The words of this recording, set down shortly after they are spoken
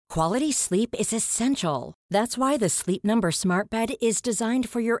Quality sleep is essential. That's why the Sleep Number Smart Bed is designed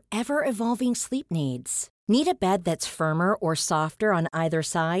for your ever-evolving sleep needs. Need a bed that's firmer or softer on either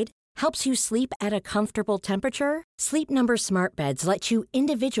side? Helps you sleep at a comfortable temperature? Sleep Number Smart Beds let you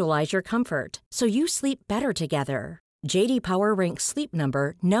individualize your comfort, so you sleep better together. J.D. Power ranks Sleep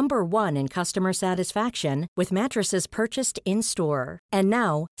Number number 1 in customer satisfaction with mattresses purchased in-store. And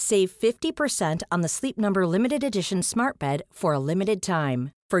now, save 50% on the Sleep Number Limited Edition Smart Bed for a limited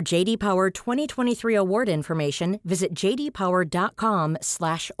time. For J.D. Power 2023 award information, visit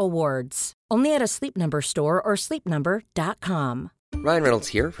jdpower.com/awards. Only at a Sleep Number store or sleepnumber.com. Ryan Reynolds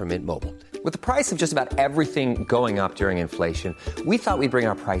here from Mint Mobile. With the price of just about everything going up during inflation, we thought we'd bring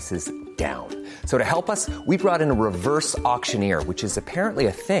our prices down. So to help us, we brought in a reverse auctioneer, which is apparently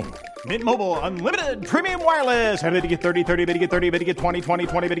a thing. Mint Mobile Unlimited Premium Wireless. How to get 30, 30, bit to get 30, bit to get 20, 20,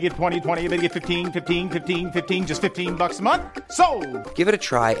 20, bit to get 20, 20, bit to get 15, 15, 15, 15, just $15 a month? Sold! Give it a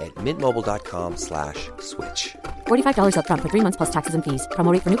try at mintmobile.com/switch. $45 up front for 3 months plus taxes and fees.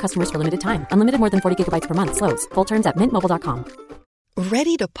 Promo rate for new customers for limited time. Unlimited more than 40 gigabytes per month. Slows full terms at mintmobile.com.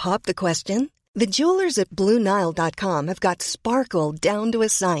 Ready to pop the question? The jewelers at BlueNile.com have got sparkle down to a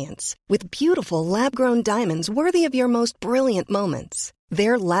science with beautiful lab-grown diamonds worthy of your most brilliant moments.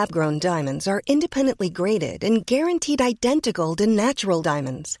 Their lab-grown diamonds are independently graded and guaranteed identical to natural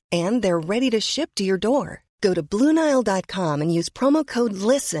diamonds, and they're ready to ship to your door. Go to BlueNile.com and use promo code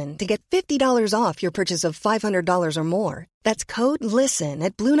LISTEN to get $50 off your purchase of $500 or more. That's code LISTEN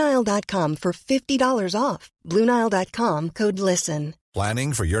at BlueNile.com for $50 off. BlueNile.com, code LISTEN.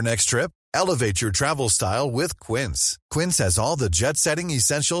 Planning for your next trip? Elevate your travel style with Quince. Quince has all the jet-setting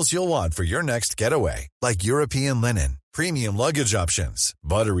essentials you'll want for your next getaway, like European linen, premium luggage options,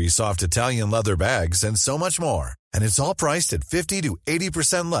 buttery soft Italian leather bags, and so much more. And it's all priced at 50 to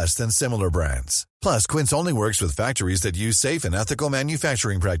 80% less than similar brands. Plus, Quince only works with factories that use safe and ethical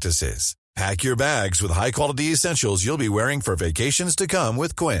manufacturing practices. Pack your bags with high-quality essentials you'll be wearing for vacations to come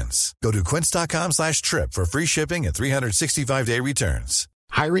with Quince. Go to quince.com/trip for free shipping and 365-day returns.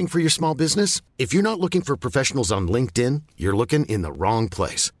 Hiring for your small business? If you're not looking for professionals on LinkedIn, you're looking in the wrong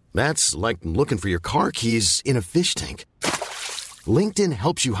place. That's like looking for your car keys in a fish tank. LinkedIn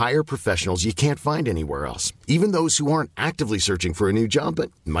helps you hire professionals you can't find anywhere else, even those who aren't actively searching for a new job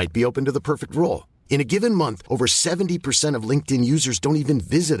but might be open to the perfect role. In a given month, over 70% of LinkedIn users don't even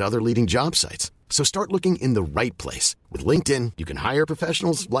visit other leading job sites. So start looking in the right place. With LinkedIn, you can hire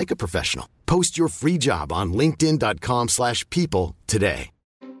professionals like a professional. Post your free job on linkedin.com/people today.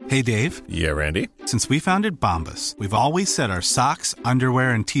 Hey, Dave. Yeah, Randy. Since we founded Bombas, we've always said our socks,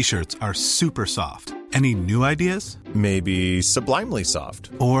 underwear, and T-shirts are super soft. Any new ideas? Maybe sublimely soft.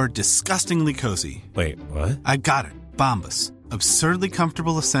 Or disgustingly cozy. Wait, what? I got it. Bombas. Absurdly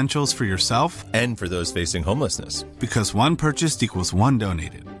comfortable essentials for yourself and for those facing homelessness. Because one purchased equals one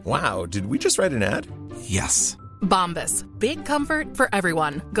donated. Wow, did we just write an ad? Yes. Bombas. Big comfort for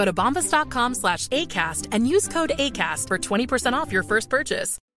everyone. Go to bombas.com/ACAST and use code ACAST for 20% off your first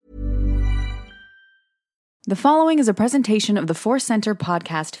purchase. The following is a presentation of the Force Center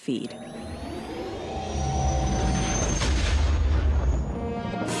podcast feed.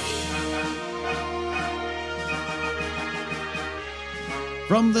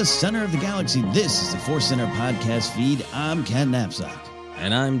 From the center of the galaxy, this is the Force Center podcast feed. I'm Ken Knapsack.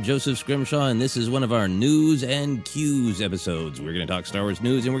 And I'm Joseph Scrimshaw, and this is one of our News and Cues episodes. We're going to talk Star Wars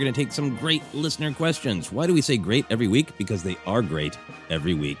news, and we're going to take some great listener questions. Why do we say great every week? Because they are great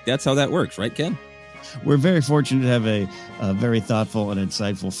every week. That's how that works, right, Ken? We're very fortunate to have a very thoughtful and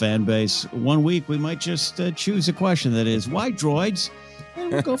insightful fan base. One week, we might just choose a question that is, why droids?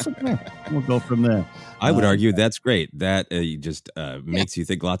 And we'll go from there. I would argue that's great. That just makes you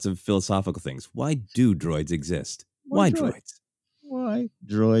think lots of philosophical things. Why do droids exist? Why droids? Why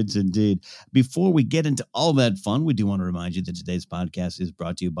droids, indeed. Before we get into all that fun, we do want to remind you that today's podcast is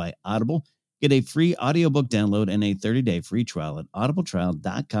brought to you by Audible. Get a free audiobook download and a 30-day free trial at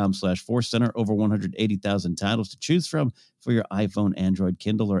audibletrial.com/forcecenter. Over 180,000 titles to choose from for your iPhone, Android,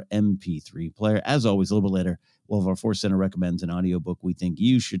 Kindle, or MP3 player. As always, a little bit later, one of our Force Center recommends an audiobook we think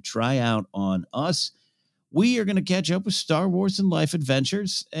you should try out on us. We are going to catch up with Star Wars and life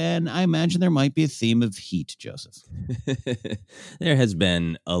adventures, and I imagine there might be a theme of heat, Joseph. There has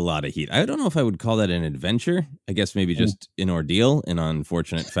been a lot of heat. I don't know if I would call that an adventure. I guess maybe just an ordeal, an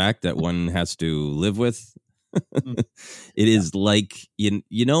unfortunate fact that one has to live with. It is like, you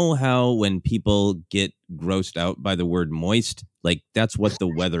know how when people get grossed out by the word moist, like that's what the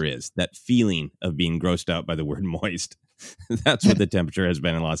weather is, that feeling of being grossed out by the word moist. That's what the temperature has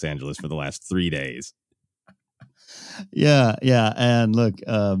been in Los Angeles for the last 3 days. Yeah. And look,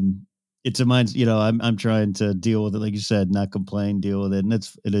 It's a mind, I'm trying to deal with it, like you said, not complain, deal with it, and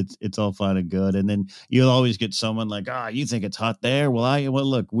it's all fine and good. And then you'll always get someone like, you think it's hot there? Well,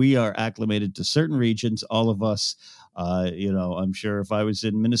 look, we are acclimated to certain regions, all of us. I'm sure if I was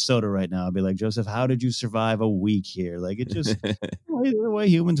in Minnesota right now, I'd be like, Joseph, how did you survive a week here? Like, it just the way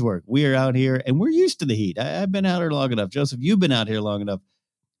humans work. We are out here and we're used to the heat. I've been out here long enough. Joseph, you've been out here long enough.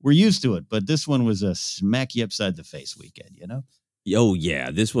 We're used to it, but this one was a smack you upside the face weekend, Oh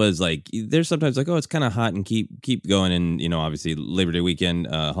yeah, this was like, there's sometimes like, it's kind of hot and keep going. And, obviously Labor Day weekend,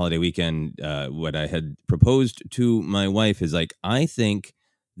 holiday weekend, what I had proposed to my wife is like, I think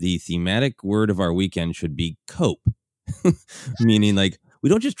the thematic word of our weekend should be cope. Meaning like, we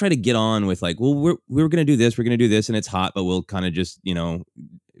don't just try to get on with like, well, we're going to do this, and it's hot, but we'll kind of just,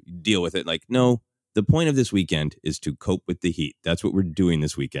 deal with it. Like, no, the point of this weekend is to cope with the heat. That's what we're doing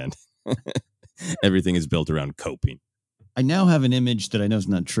this weekend. Everything is built around coping. I now have an image that I know is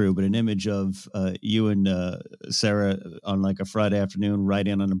not true, but an image of you and Sarah on like a Friday afternoon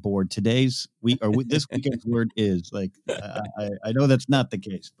writing on a board. This weekend's word is like, I know that's not the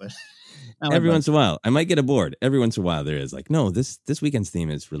case, but every once in a while, I might get a board. Every once in a while there is like, no, this weekend's theme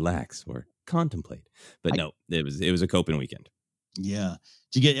is relax or contemplate. But no, it was a coping weekend. Yeah.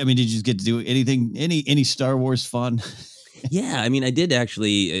 Did you just get to do anything, any Star Wars fun? Yeah, I mean, I did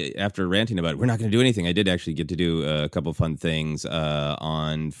actually, after ranting about it, we're not going to do anything. I did actually get to do a couple fun things.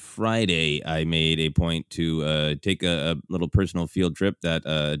 On Friday, I made a point to take a little personal field trip, that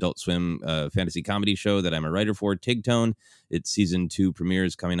Adult Swim fantasy comedy show that I'm a writer for, Tigtone. Its season 2 premiere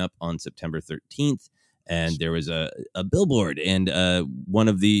is coming up on September 13th. And there was a billboard, and there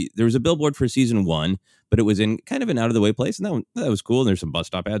was a billboard for season 1, but it was in kind of an out of the way place, and that was cool. And there's some bus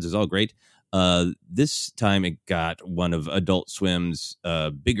stop ads. It's all great. This time it got one of Adult Swim's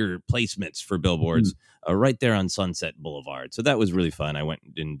bigger placements for billboards right there on Sunset Boulevard. So that was really fun. I went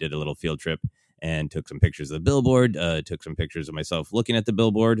and did a little field trip and took some pictures of the billboard, took some pictures of myself looking at the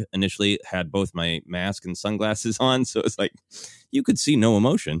billboard. Initially had both my mask and sunglasses on, so it's like you could see no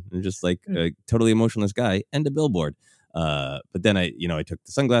emotion. I'm just like a totally emotionless guy and a billboard. But then I took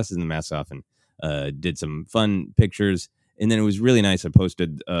the sunglasses and the mask off and did some fun pictures. And then it was really nice. I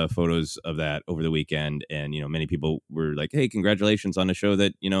posted photos of that over the weekend, and many people were like, "Hey, congratulations on a show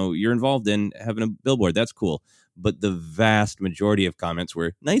that you're involved in, having a billboard. That's cool." But the vast majority of comments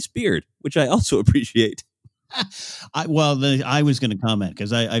were "nice beard," which I also appreciate. I was going to comment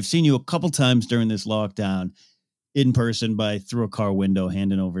because I've seen you a couple times during this lockdown in person through a car window,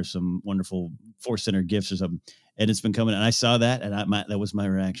 handing over some wonderful Force Center gifts or something, and it's been coming. And I saw that, and that was my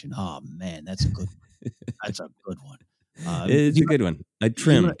reaction. Oh man, that's a good one. That's a good one. It's a good one. I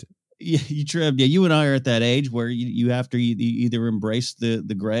trimmed. You trimmed. Yeah, you and I are at that age where you have to either embrace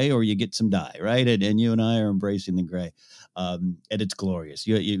the gray or you get some dye, right? And you and I are embracing the gray, and it's glorious.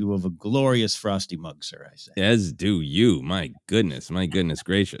 You have a glorious frosty mug, sir. I say. As do you. My goodness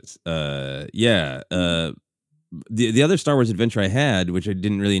gracious. The other Star Wars adventure I had, which I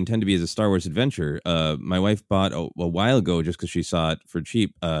didn't really intend to be as a Star Wars adventure, my wife bought a while ago just because she saw it for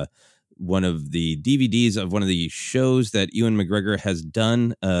cheap. One of the DVDs of one of the shows that Ewan McGregor has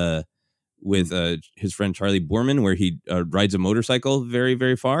done with his friend Charlie Boorman, where he rides a motorcycle very,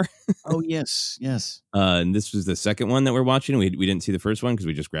 very far. Oh, yes. And this was the second one that we're watching. We didn't see the first one because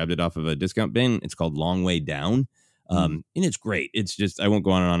we just grabbed it off of a discount bin. It's called Long Way Down. And it's great. It's just, I won't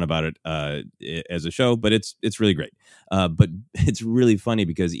go on and on about it as a show, but it's really great. But it's really funny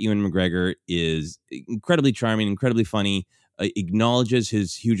because Ewan McGregor is incredibly charming, incredibly funny. Acknowledges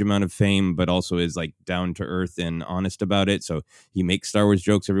his huge amount of fame, but also is like down to earth and honest about it. So he makes Star Wars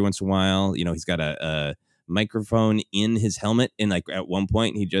jokes every once in a while. He's got a microphone in his helmet, and like at one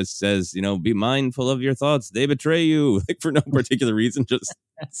point he just says, be mindful of your thoughts, they betray you, like for no particular reason, just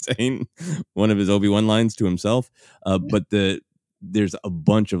saying one of his Obi-Wan lines to himself. But there's a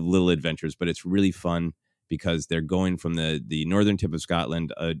bunch of little adventures, but it's really fun because they're going from the northern tip of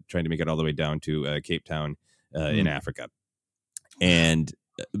Scotland, trying to make it all the way down to Cape Town in Africa. And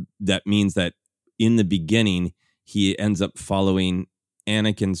that means that in the beginning, he ends up following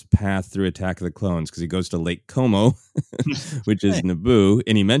Anakin's path through Attack of the Clones because he goes to Lake Como, which is Naboo.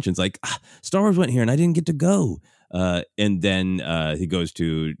 And he mentions like, Star Wars went here and I didn't get to go. And then he goes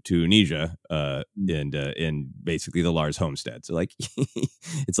to Tunisia and basically the Lars homestead. So like,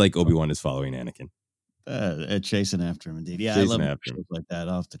 it's like Obi-Wan is following Anakin. Chasing after him, indeed. Yeah, I love shows like that.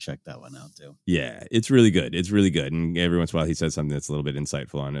 I'll have to check that one out too. Yeah, it's really good. And every once in a while, he says something that's a little bit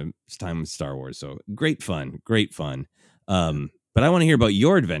insightful on his time with Star Wars. So great fun. But I want to hear about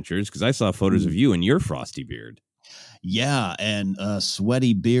your adventures because I saw photos of you and your frosty beard. Yeah, and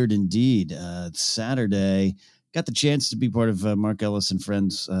sweaty beard indeed. Saturday, got the chance to be part of Mark Ellis and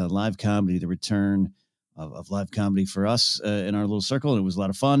Friends live comedy, the return of live comedy for us in our little circle. And it was a lot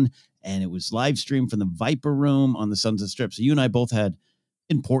of fun. And it was live streamed from the Viper Room on the Sunset Strip. So you and I both had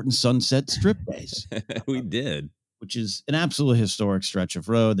important Sunset Strip days. We did. Which is an absolutely historic stretch of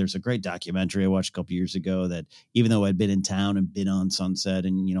road. There's a great documentary I watched a couple years ago that even though I'd been in town and been on Sunset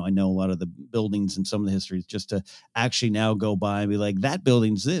and, I know a lot of the buildings and some of the histories, just to actually now go by and be like, that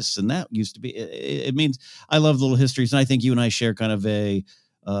building's this and that used to be, it means I love little histories. And I think you and I share kind of a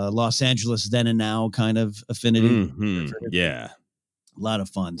Los Angeles then and now kind of affinity. Mm-hmm. Yeah. A lot of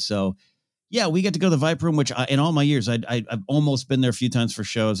fun. So yeah, we get to go to the Viper Room, which in all my years, I've almost been there a few times for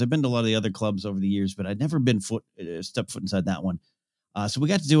shows. I've been to a lot of the other clubs over the years, but I'd never been stepped foot inside that one. So we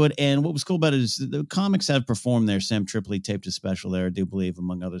got to do it. And what was cool about it is the comics have performed there. Sam Tripoli taped a special there, I do believe,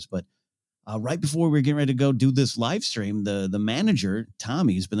 among others. But right before we were getting ready to go do this live stream, the manager,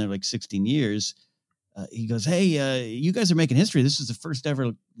 Tommy, who's been there like 16 years, he goes, hey, you guys are making history. This is the first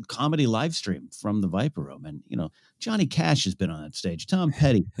ever comedy live stream from the Viper Room. And, Johnny Cash has been on that stage. Tom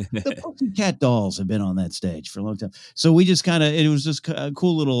Petty, the Pussycat Dolls have been on that stage for a long time. So we just it was just a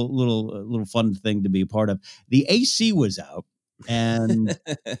cool little fun thing to be a part of. The AC was out. And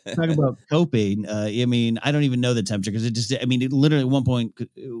talking about coping, I don't even know the temperature because it literally at one point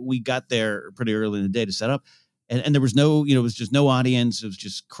we got there pretty early in the day to set up. And there was no, it was just no audience. It was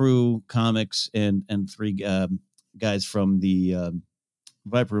just crew, comics, and three guys from the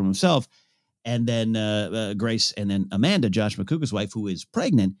Viper Room himself. And then Grace, and then Amanda, Josh McCouga's wife, who is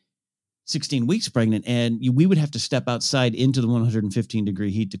pregnant, 16 weeks pregnant. And we would have to step outside into the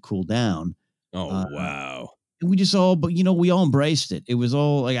 115-degree heat to cool down. Oh, wow. And we just all, but we all embraced it. It was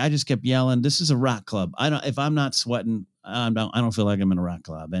all like, I just kept yelling, this is a rock club. If I'm not sweating, I don't feel like I'm in a rock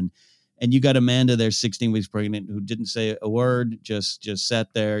club. And you got Amanda there, 16 weeks pregnant, who didn't say a word, just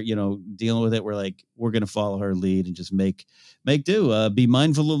sat there, dealing with it. We're like, we're going to follow her lead and just make do. Be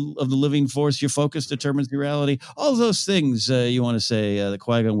mindful of the living force. Your focus determines your reality. All those things you want to say, the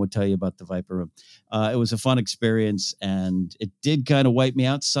Qui-Gon would tell you about the Viper Room. It was a fun experience, and it did kind of wipe me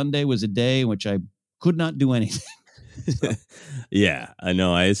out. Sunday was a day in which I could not do anything. Yeah, I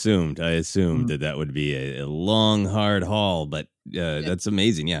know. I assumed that would be a long, hard haul, but that's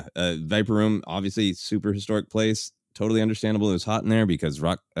amazing. Yeah. Viper Room, obviously super historic place. Totally understandable. It was hot in there because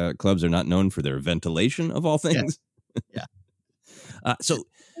rock clubs are not known for their ventilation of all things. Yeah.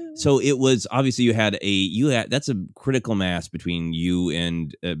 So it was obviously that's a critical mass between you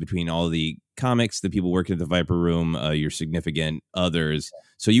and between all the comics, the people working at the Viper Room, your significant others.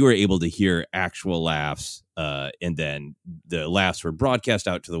 So you were able to hear actual laughs, and then the laughs were broadcast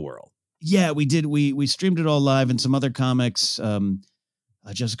out to the world. Yeah, we did. We streamed it all live, and some other comics,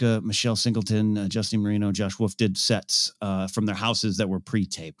 Jessica, Michelle Singleton, Justin Marino, Josh Wolf did sets from their houses that were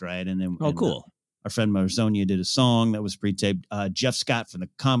pre-taped, right? And then cool. Our friend Marzonia did a song that was pre-taped. Jeff Scott from the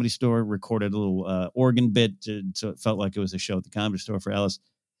Comedy Store recorded a little organ bit, so it felt like it was a show at the Comedy Store for Ellis.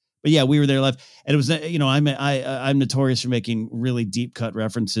 But yeah, we were there live, and it was, I'm notorious for making really deep cut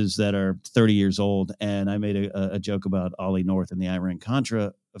references that are 30 years old, and I made a joke about Ollie North and the Iran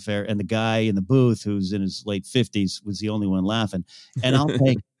Contra affair, and the guy in the booth who's in his late 50s was the only one laughing, and I'll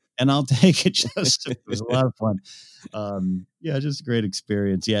take it. Just it was a lot of fun. Just a great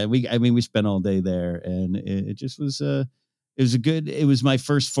experience. Yeah, we spent all day there, and it just was. It was my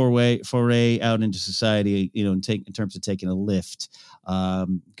first foray out into society, in terms of taking a lift,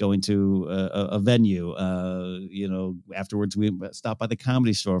 going to a venue. Afterwards we stopped by the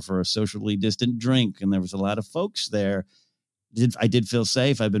Comedy Store for a socially distant drink, and there was a lot of folks there. I did feel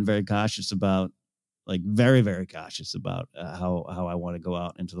safe. I've been very cautious about, very, very cautious about how I want to go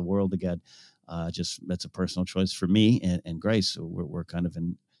out into the world again. Just that's a personal choice for me and Grace. So we're kind of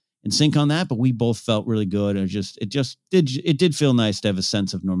in sync on that, but we both felt really good. And it did feel nice to have a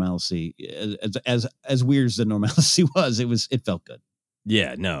sense of normalcy, as weird as the normalcy was. It felt good.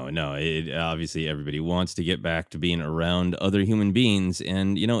 Yeah, no. It obviously everybody wants to get back to being around other human beings,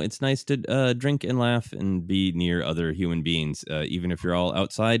 and it's nice to drink and laugh and be near other human beings, even if you're all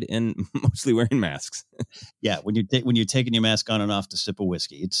outside and mostly wearing masks. Yeah, when you're taking your mask on and off to sip a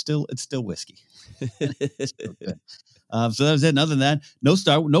whiskey, it's still whiskey. It's still good. So that was it. And other than that,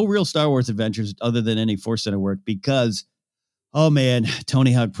 no real Star Wars adventures other than any Force Center work, because, oh man,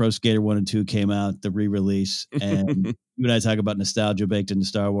 Tony Hawk Pro Skater 1 and 2 came out, the re-release, and you and I talk about nostalgia baked into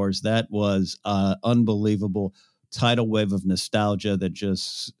Star Wars. That was unbelievable tidal wave of nostalgia that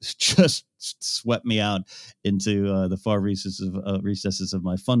just swept me out into the far recesses of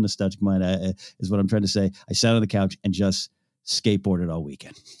my fun nostalgic mind. Is what I'm trying to say. I sat on the couch and just skateboarded all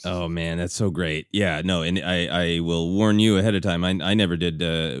weekend. Oh man, that's so great. Yeah, no, and I will warn you ahead of time. I never did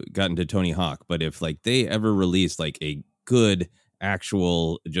got into Tony Hawk, but if like they ever release like a good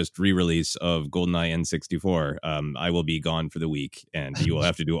actual just re-release of GoldenEye N64, I will be gone for the week, and you will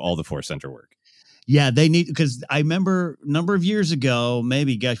have to do all the Force Center work. Yeah, they need, because I remember a number of years ago,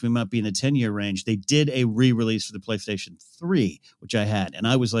 maybe, gosh, we might be in the 10-year range, they did a re-release for the PlayStation 3, which I had. And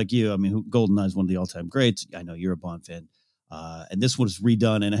I was like you, I mean, GoldenEye is one of the all-time greats. I know you're a Bond fan. And this was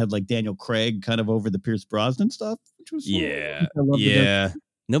redone, and it had like Daniel Craig kind of over the Pierce Brosnan stuff, which was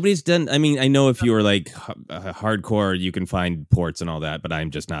Nobody's done. I mean, I know if you were like hardcore, you can find ports and all that, but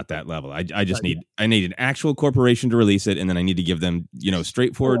I'm just not that level. I just need an actual corporation to release it, and then I need to give them,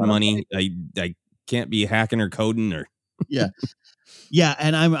 straightforward money. I can't be hacking or coding or. Yeah,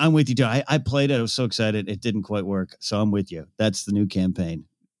 and I'm with you too. I played it. I was so excited. It didn't quite work, so I'm with you. That's the new campaign.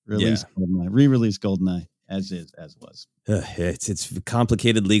 Re-release GoldenEye. As was. It's a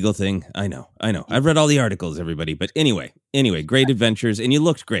complicated legal thing. I know. I've read all the articles, everybody. But anyway, great adventures, and you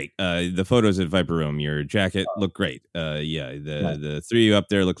looked great. The photos at Viper Room, your jacket looked great. The three of you up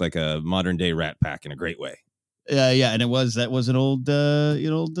there look like a modern day Rat Pack in a great way. And that was an old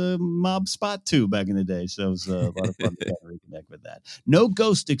mob spot too back in the day. So it was a lot of fun to reconnect with that. No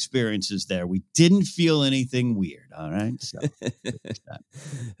ghost experiences there. We didn't feel anything weird. All right. So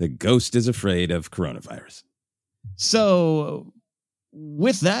the ghost is afraid of coronavirus. So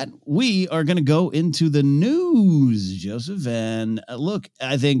with that, we are going to go into the news, Joseph. And look,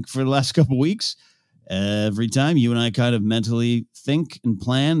 I think for the last couple of weeks, every time you and I kind of mentally think and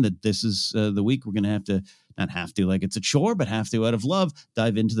plan that this is the week we're going to not have to like it's a chore, but have to out of love,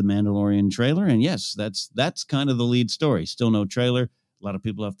 dive into the Mandalorian trailer. And yes, that's kind of the lead story. Still no trailer. A lot of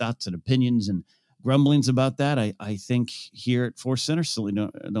people have thoughts and opinions and grumblings about that. I think here at Force Center, certainly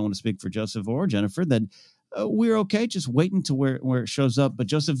don't want to speak for Joseph or Jennifer, that we're okay just waiting to where it shows up. But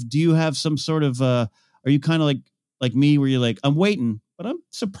Joseph, do you have some sort of are you kind of like me where you're like, I'm waiting, but I'm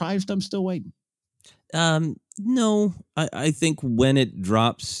surprised I'm still waiting? No, I think when it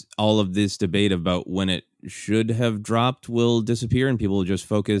drops, all of this debate about when it should have dropped will disappear and people will just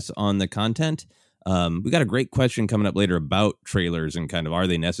focus on the content. We got a great question coming up later about trailers and kind of are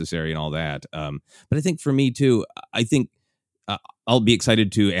they necessary and all that. But I think for me too, I think I'll be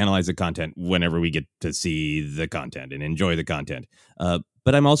excited to analyze the content whenever we get to see the content and enjoy the content.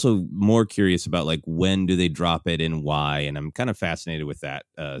 But I'm also more curious about like when do they drop it and why, and I'm kind of fascinated with that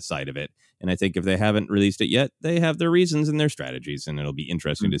side of it. And I think if they haven't released it yet, they have their reasons and their strategies, and it'll be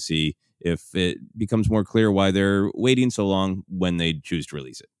interesting to see if it becomes more clear why they're waiting so long when they choose to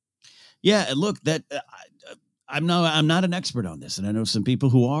release it. Yeah, and look, that I'm not an expert on this, and I know some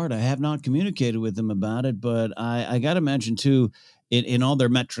people who are, and I have not communicated with them about it, but I got to mention too, in all their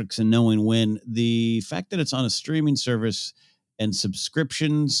metrics and knowing when, the fact that it's on a streaming service and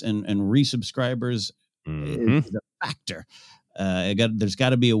subscriptions and resubscribers is a factor. There's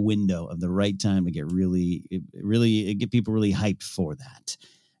got to be a window of the right time to get get people really hyped for that.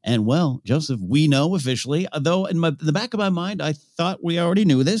 And well, Joseph, we know officially, though in the back of my mind, I thought we already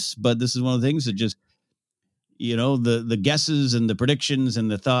knew this, but this is one of the things that just, the guesses and the predictions and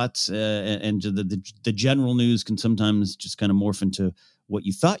the thoughts and the general news can sometimes just kind of morph into what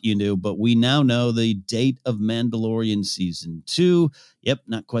you thought you knew. But we now know the date of Mandalorian Season 2. Yep,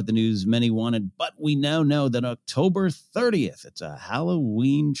 not quite the news many wanted, but we now know that October 30th, it's a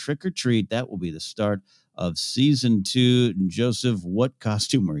Halloween trick-or-treat. That will be the start of Season 2. Joseph, what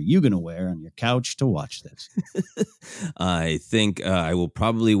costume are you going to wear on your couch to watch this? I think I will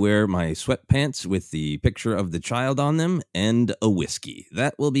probably wear my sweatpants with the picture of the child on them and a whiskey.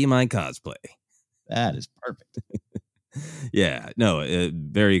 That will be my cosplay. That is perfect. Yeah, no,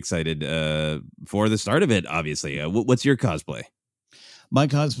 very excited for the start of it, obviously. What's your cosplay? My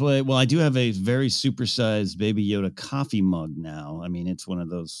cosplay, well, I do have a very supersized Baby Yoda coffee mug now. I mean, it's one of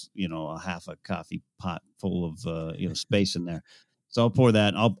those, a half a coffee pot full of, space in there. So I'll pour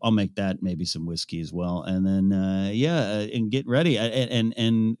that. I'll make that, maybe some whiskey as well. And then, and get ready.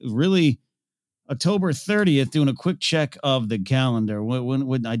 And really, October 30th, doing a quick check of the calendar.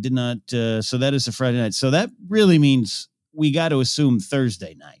 When I did not, so that is a Friday night. So that really means we got to assume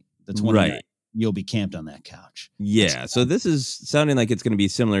Thursday night, the 29th. Right. You'll be camped on that couch. Yeah. So this is sounding like it's going to be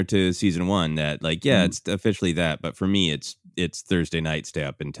similar to Season 1, that it's officially that. But for me, it's Thursday night, stay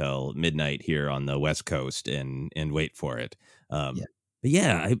up until midnight here on the West Coast and wait for it. But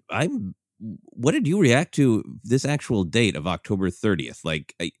yeah, I'm what did you react to this actual date of October 30th?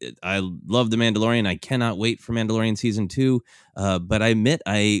 Like, I love The Mandalorian. I cannot wait for Mandalorian Season 2. But I admit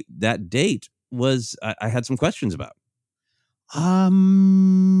that date was, I had some questions about.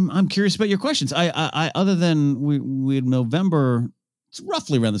 I'm curious about your questions. I other than we had November, it's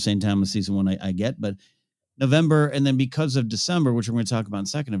roughly around the same time as season one I get, but November, and then because of December, which we're going to talk about in a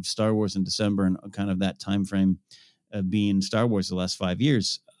second, of Star Wars in December and kind of that time frame being Star Wars the last 5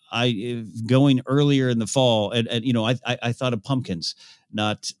 years, going earlier in the fall, and I thought of pumpkins,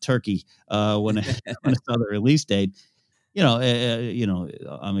 not turkey, when I saw the release date.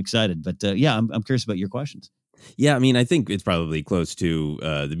 I'm excited, but I'm curious about your questions. Yeah, I mean, I think it's probably close to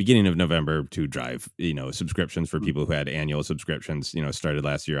the beginning of November to drive, subscriptions for people who had annual subscriptions, started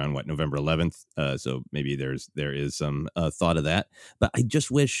last year on November 11th. So maybe there is some thought of that. But I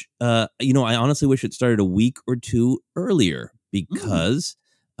just wish, I honestly wish it started a week or two earlier because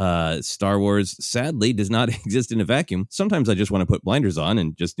Star Wars, sadly, does not exist in a vacuum. Sometimes I just want to put blinders on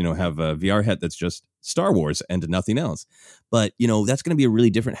and just, have a VR head that's just Star Wars and nothing else. But, that's going to be a really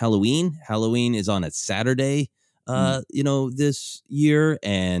different Halloween. Halloween is on a Saturday, this year.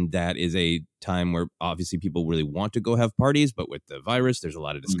 And that is a time where obviously people really want to go have parties. But with the virus, there's a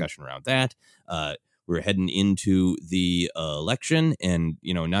lot of discussion around that. We're heading into the election and,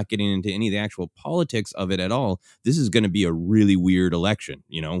 not getting into any of the actual politics of it at all. This is going to be a really weird election,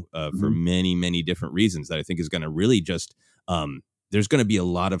 for many, many different reasons that I think is going to really just there's going to be a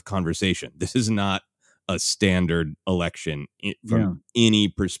lot of conversation. This is not a standard election from any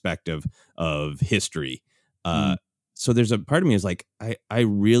perspective of history. So there's a part of me is like, I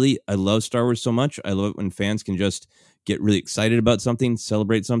love Star Wars so much. I love it when fans can just get really excited about something,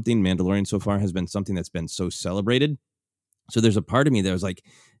 celebrate something. Mandalorian so far has been something that's been so celebrated. So there's a part of me that was like,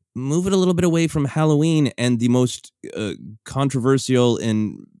 move it a little bit away from Halloween and the most controversial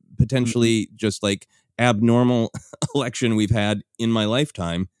and potentially just like abnormal election we've had in my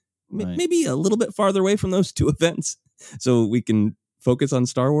lifetime. Right. Maybe a little bit farther away from those two events so we can focus on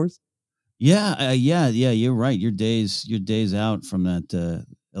Star Wars. Yeah. You're right. Your days out from that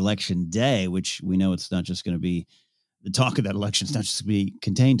election day, which we know it's not just going to be the talk of that election. It's not just going to be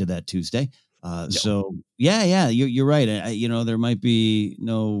contained to that Tuesday. So you're right. There might be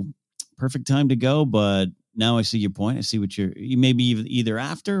no perfect time to go, but now I see your point. I see what you may be either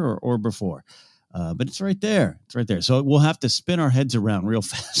after or before. But it's right there. It's right there. So we'll have to spin our heads around real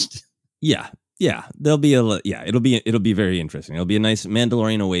fast. Yeah. There'll be it'll be very interesting. It'll be a nice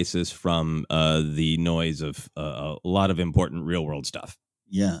Mandalorian oasis from the noise of a lot of important real world stuff.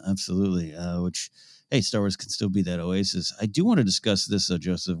 Yeah, absolutely. Hey, Star Wars can still be that oasis. I do want to discuss this,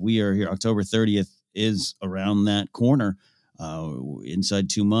 Joseph. We are here. October 30th is around that corner, inside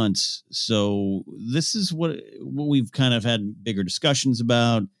 2 months. So this is what we've kind of had bigger discussions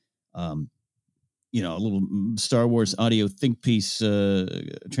about. A little Star Wars audio think piece,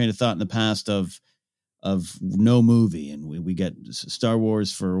 train of thought in the past of no movie. And we get Star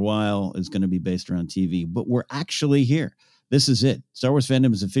Wars for a while is going to be based around TV, but we're actually here. This is it. Star Wars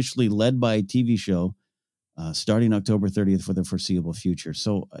fandom is officially led by a TV show starting October 30th for the foreseeable future.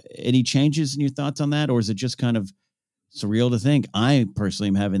 So any changes in your thoughts on that? Or is it just kind of surreal to think? I personally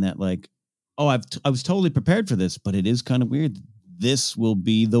am having that like, I was totally prepared for this, but it is kind of weird. This will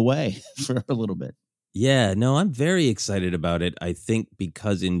be the way for a little bit. Yeah, no, I'm very excited about it. I think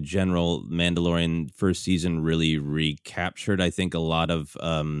because in general, Mandalorian first season really recaptured, I think, a lot of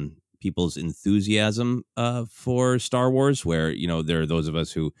people's enthusiasm for Star Wars, where, there are those of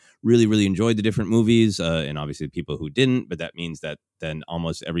us who really, really enjoyed the different movies and obviously people who didn't. But that means that then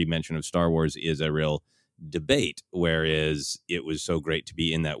almost every mention of Star Wars is a real debate, whereas it was so great to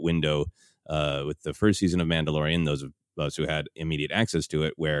be in that window with the first season of Mandalorian, those of us who had immediate access to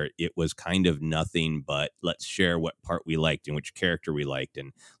it, where it was kind of nothing but let's share what part we liked and which character we liked,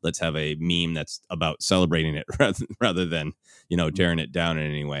 and let's have a meme that's about celebrating it rather than tearing it down in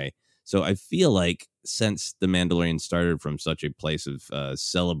any way. So I feel like since The Mandalorian started from such a place of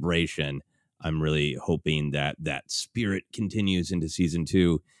celebration, I'm really hoping that spirit continues into season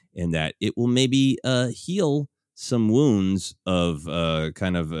 2 and that it will maybe heal some wounds of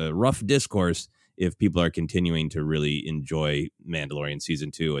kind of rough discourse if people are continuing to really enjoy Mandalorian season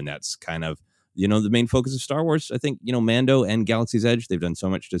 2. And that's kind of, the main focus of Star Wars. I think, Mando and Galaxy's Edge, they've done so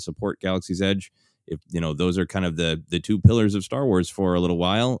much to support Galaxy's Edge. If, those are kind of the two pillars of Star Wars for a little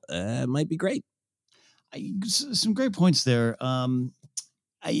while, it might be great. Some great points there. You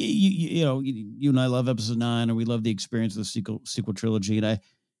and I love episode 9, and we love the experience of the sequel trilogy. And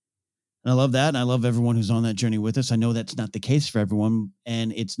I love that. And I love everyone who's on that journey with us. I know that's not the case for everyone.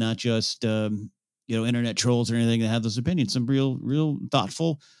 And it's not just, internet trolls or anything that have those opinions. Some real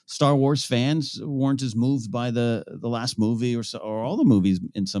thoughtful Star Wars fans weren't as moved by the last movie or all the movies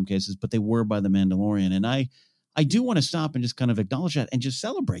in some cases, but they were by The Mandalorian. And I do want to stop and just kind of acknowledge that and just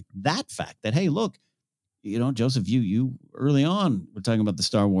celebrate that fact that, hey, look, Joseph, you early on we're talking about the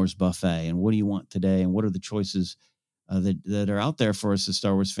Star Wars buffet and what do you want today and what are the choices that are out there for us as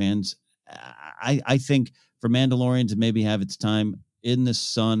Star Wars fans. I think for Mandalorian to maybe have its time in the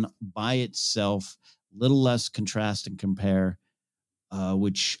sun by itself, little less contrast and compare,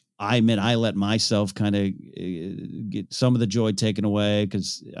 which I admit I let myself kind of get some of the joy taken away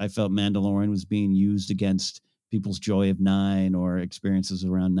because I felt Mandalorian was being used against people's joy of 9 or experiences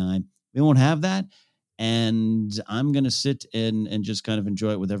around 9. We won't have that. And I'm going to sit and just kind of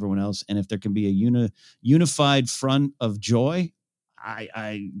enjoy it with everyone else. And if there can be a unified front of joy,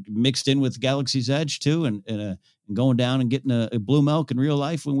 I mixed in with Galaxy's Edge too, and going down and getting a blue milk in real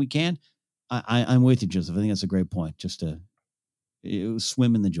life when we can. I'm with you, Joseph. I think that's a great point. Just to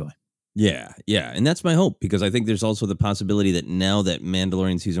swim in the joy. Yeah. And that's my hope, because I think there's also the possibility that now that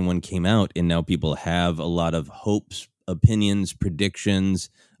Mandalorian season 1 came out and now people have a lot of hopes, opinions, predictions,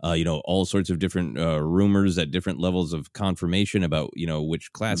 all sorts of different rumors at different levels of confirmation about,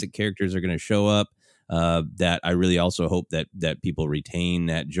 which classic characters are going to show up, that I really also hope that people retain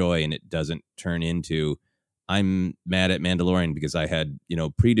that joy and it doesn't turn into, I'm mad at Mandalorian because I had,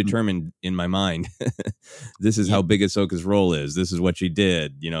 predetermined in my mind, this is how big Ahsoka's role is. This is what she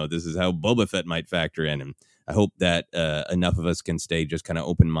did. This is how Boba Fett might factor in. And I hope that enough of us can stay just kind of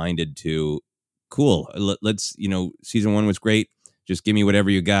open-minded to, cool, let's, season 1 was great. Just give me whatever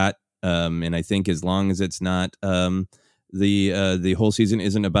you got. And I think as long as it's not the whole season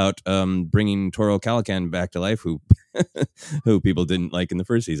isn't about bringing Toro Calican back to life, who people didn't like in the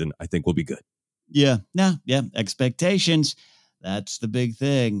first season, I think we'll be good. Yeah. Expectations. That's the big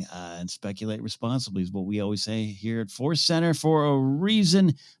thing. And speculate responsibly is what we always say here at Force Center for a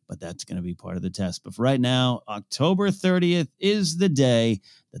reason, but that's going to be part of the test. But for right now, October 30th is the day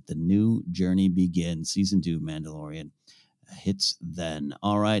that the new journey begins. Season 2 Mandalorian hits then.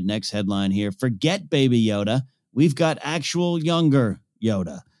 All right, next headline here. Forget Baby Yoda. We've got actual younger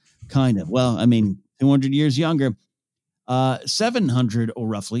Yoda. Kind of. Well, 200 years younger. 700 or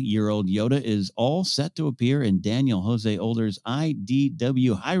roughly year-old Yoda is all set to appear in Daniel Jose Older's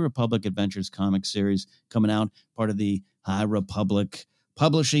IDW High Republic Adventures comic series coming out, part of the High Republic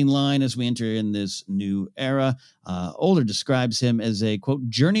publishing line as we enter in this new era. Older describes him as a, quote,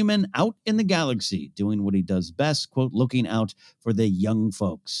 journeyman out in the galaxy, doing what he does best, quote, looking out for the young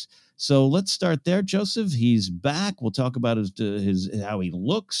folks. So let's start there, Joseph. He's back. We'll talk about his how he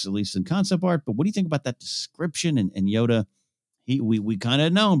looks, at least in concept art. But what do you think about that description and Yoda? We kind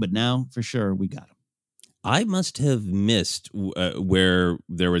of know him, but now for sure we got him. I must have missed where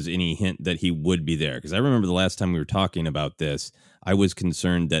there was any hint that he would be there, because I remember the last time we were talking about this, I was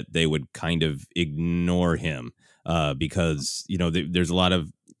concerned that they would kind of ignore him because there's a lot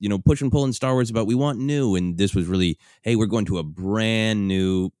of push and pull in Star Wars about we want new, and this was really, hey, we're going to a brand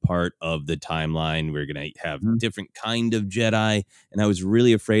new part of the timeline. We're going to have different kind of Jedi, and I was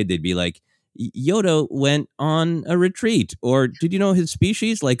really afraid they'd be like, Yoda went on a retreat, or did you know his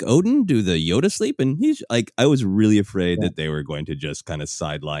species, like Odin, do the Yoda sleep? And he's like, I was really afraid that they were going to just kind of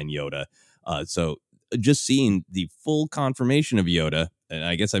sideline Yoda. So just seeing the full confirmation of Yoda, and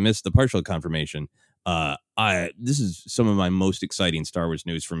I guess I missed the partial confirmation. This is some of my most exciting Star Wars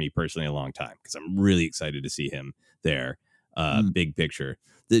news for me personally in a long time, because I'm really excited to see him there. Big picture,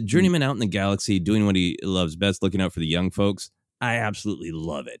 the journeyman out in the galaxy doing what he loves best, looking out for the young folks. I absolutely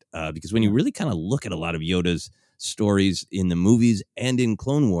love it because when you really kind of look at a lot of Yoda's stories in the movies and in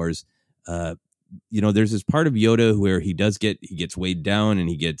Clone Wars, there's this part of Yoda where he gets weighed down and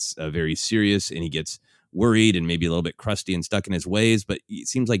he gets very serious and he gets worried and maybe a little bit crusty and stuck in his ways. But it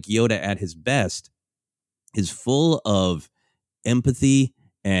seems like Yoda at his best is full of empathy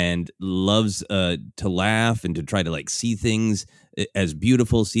and loves to laugh and to try to see things as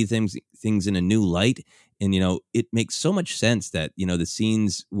beautiful, see things in a new light. And, it makes so much sense that, the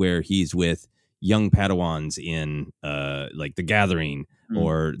scenes where he's with young Padawans in The Gathering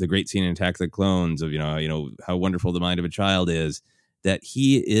or the great scene in Attack of the Clones of, how wonderful the mind of a child is, that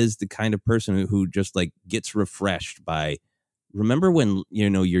he is the kind of person who just gets refreshed by, remember when,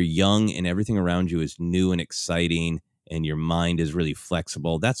 you're young and everything around you is new and exciting and your mind is really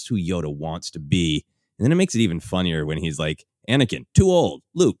flexible. That's who Yoda wants to be. And then it makes it even funnier when he's like, Anakin, too old.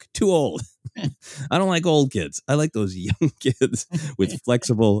 Luke, too old. I don't like old kids. I like those young kids with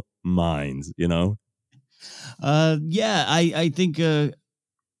flexible minds, I think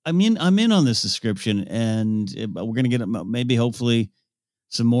I'm in on this description, and we're going to get maybe hopefully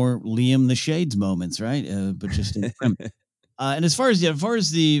some more Liam the Shades moments, right? But just in trim. And as far as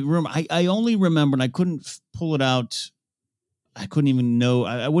the room, I only remember, and I couldn't pull it out. I couldn't even know.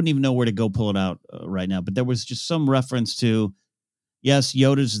 I wouldn't even know where to go pull it out right now. But there was just some reference to, yes,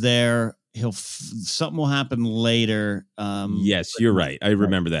 Yoda's there. something will happen later. Yes, you're right. I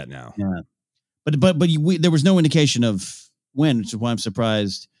remember that now. Yeah, but there was no indication of when, which is why I'm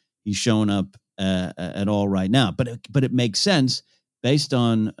surprised he's showing up at all right now. But it makes sense based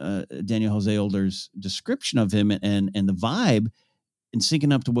on Daniel Jose Older's description of him and the vibe, and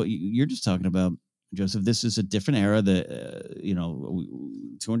syncing up to what you're just talking about, Joseph. This is a different era.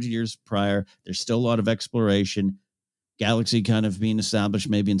 200 years prior, there's still a lot of exploration. Galaxy kind of being established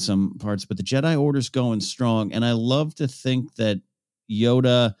maybe in some parts, but the Jedi Order's going strong. And I love to think that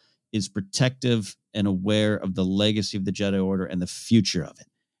Yoda is protective and aware of the legacy of the Jedi Order and the future of it,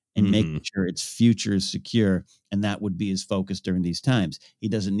 and making sure its future is secure. And that would be his focus during these times. He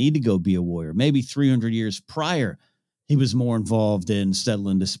doesn't need to go be a warrior. Maybe 300 years prior, he was more involved in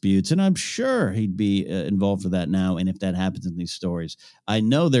settling disputes, and I'm sure he'd be involved with that now. And if that happens in these stories, I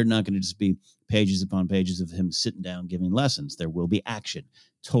know they're not going to just be pages upon pages of him sitting down giving lessons. There will be action.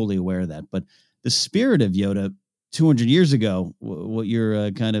 Totally aware of that. But the spirit of Yoda 200 years ago, what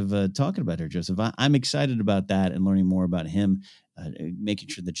you're kind of talking about here, Joseph, I'm excited about that and learning more about him, making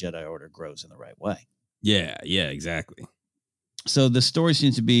sure the Jedi Order grows in the right way. Yeah, exactly. So the story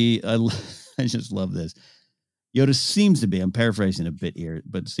seems to be, I just love this. Yoda seems to be, I'm paraphrasing a bit here,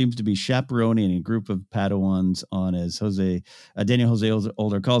 but seems to be chaperoning a group of Padawans on, as Daniel Jose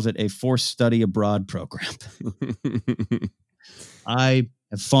Older calls it, a forced study abroad program. I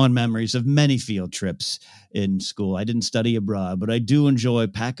have fond memories of many field trips in school. I didn't study abroad, but I do enjoy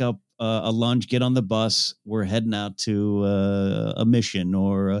pack up a lunch, get on the bus. We're heading out to a mission,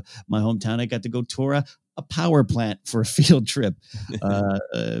 or my hometown. I got to go tour a power plant for a field trip.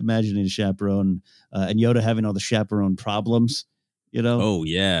 Imagining a chaperone and Yoda having all the chaperone problems, Oh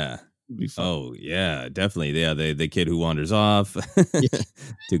yeah. Oh yeah, definitely. Yeah. The kid who wanders off.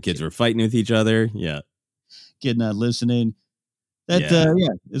 Two kids were fighting with each other. Yeah. Kid not listening. So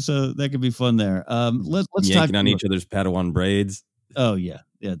that could be fun there. Let's yanking on each other's Padawan braids. Oh yeah.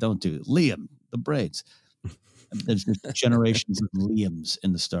 Don't do it. Liam, the braids. There's generations of Liams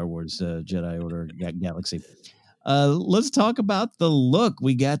in the Star Wars Jedi Order galaxy. Let's talk about the look.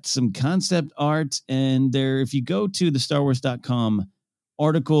 We got some concept art, and if you go to the StarWars.com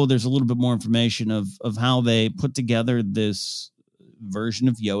article, there's a little bit more information of how they put together this version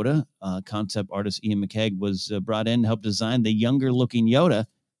of Yoda. Concept artist Ian McCaig was brought in to help design the younger looking Yoda.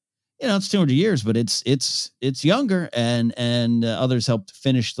 It's 200 years, but it's younger, and others helped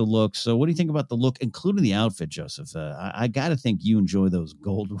finish the look. So what do you think about the look, including the outfit, Joseph? I got to think you enjoy those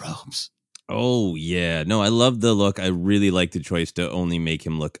gold robes. Oh, yeah. No, I love the look. I really like the choice to only make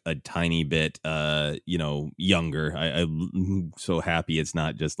him look a tiny bit, younger. I'm so happy it's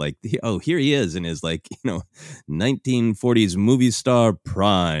not just like, oh, here he is in his 1940s movie star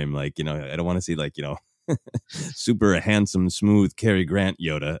prime. I don't want to see super handsome, smooth Cary Grant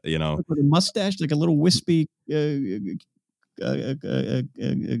Yoda, with a mustache, like a little wispy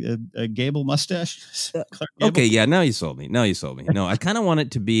Gable mustache. Gable? Okay, yeah. Now you sold me. No, I kind of want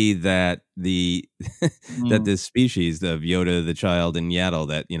it to be that that this species of Yoda the child and Yaddle,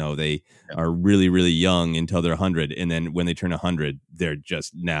 that they are really, really young until they're 100, and then when they turn 100, they're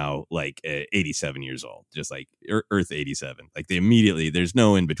just now 87 years old, just like Earth 87. They immediately, there's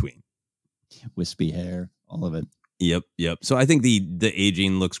no in between. Wispy hair, all of it. Yep. So I think the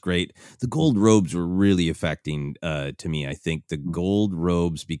aging looks great. The gold robes were really affecting to me. I think the gold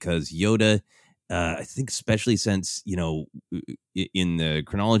robes, because Yoda, I think especially since, in the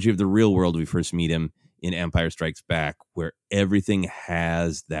chronology of the real world, we first meet him in Empire Strikes Back, where everything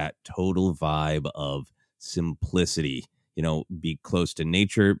has that total vibe of simplicity. Be close to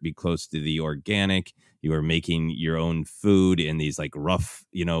nature, be close to the organic. You are making your own food in these rough,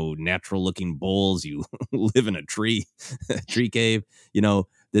 natural looking bowls. You live in a tree cave, that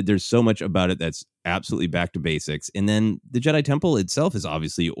there's so much about it that's absolutely back to basics. And then the Jedi Temple itself is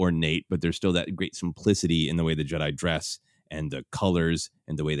obviously ornate, but there's still that great simplicity in the way the Jedi dress and the colors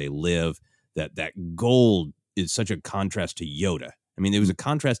and the way they live. That gold is such a contrast to Yoda. I mean, it was a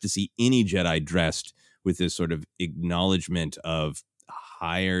contrast to see any Jedi dressed with this sort of acknowledgement of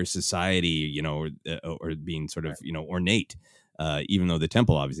higher society, or being sort of, ornate, even though the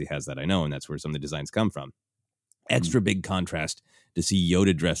temple obviously has that, I know, and that's where some of the designs come from. Extra big contrast to see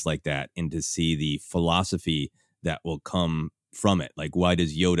Yoda dressed like that, and to see the philosophy that will come from it. Why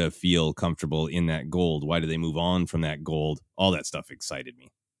does Yoda feel comfortable in that gold? Why do they move on from that gold? All that stuff excited me.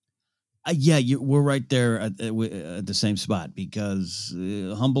 We're right there at the same spot, because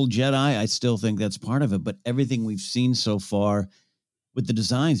humble Jedi, I still think that's part of it. But everything we've seen so far with the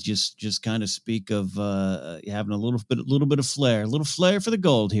designs just kind of speak of having a little bit of flair, for the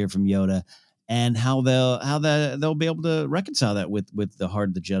gold here from Yoda. and how they'll be able to reconcile that with the heart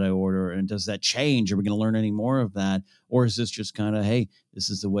of the Jedi Order. And does that change? Are we going to learn any more of that, or is this just kind of, hey, this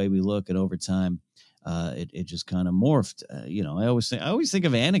is the way we look, and over time, it just kind of morphed? I always think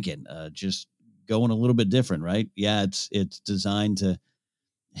of Anakin just going a little bit different, right? Yeah, it's designed to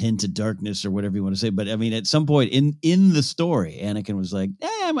hint at darkness or whatever you want to say, but I mean, at some point in the story, Anakin was like,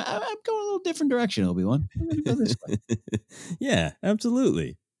 I'm going a little different direction, Obi-Wan. I'm going to go this way. Yeah,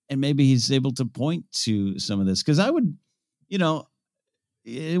 absolutely. And maybe he's able to point to some of this, because I would, all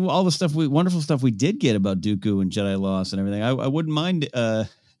the wonderful stuff we did get about Dooku and Jedi Lost and everything. I wouldn't mind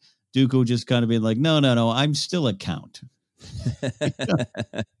Dooku just kind of being like, no, I'm still a count.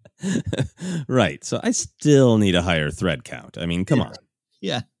 Right. So I still need a higher thread count. I mean, come on.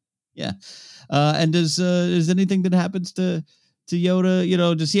 Yeah. And does anything that happens to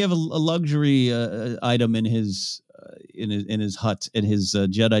Yoda, does he have a luxury item in his hut, in his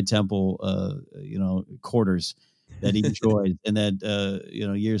Jedi temple, quarters that he enjoys, and that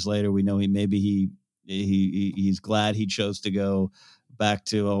years later we know he's glad he chose to go back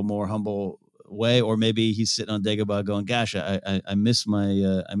to a more humble way, or maybe he's sitting on Dagobah going, gosh, I miss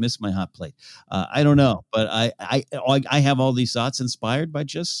my hot plate. I don't know, but I have all these thoughts inspired by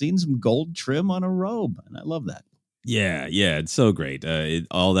just seeing some gold trim on a robe, and I love that. Yeah, it's so great.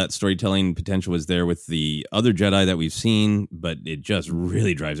 All that storytelling potential was there with the other Jedi that we've seen, but it just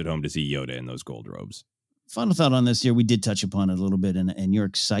really drives it home to see Yoda in those gold robes. Final thought on this here, we did touch upon it a little bit, and your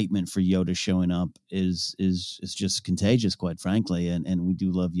excitement for Yoda showing up is just contagious, quite frankly, and we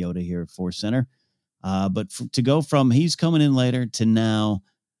do love Yoda here at Force Center. But to go from he's coming in later to now,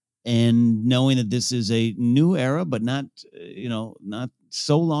 and knowing that this is a new era, but not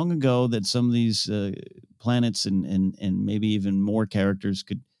so long ago that some of these planets and maybe even more characters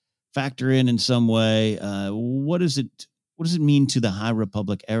could factor in some way. What does it mean to the High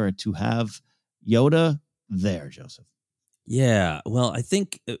Republic era to have Yoda there, Joseph? Yeah, well, I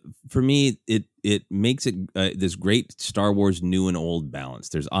think for me, it makes it this great Star Wars new and old balance.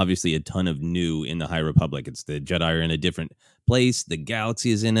 There's obviously a ton of new in the High Republic. It's the Jedi are in a different place. The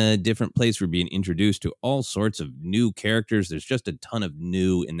galaxy is in a different place. We're being introduced to all sorts of new characters. There's just a ton of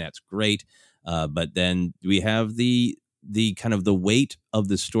new, and that's great. But then we have the kind of the weight of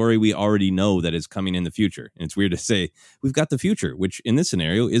the story we already know that is coming in the future. And it's weird to say we've got the future, which in this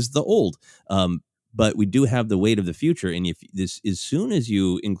scenario is the old. But we do have the weight of the future. And as soon as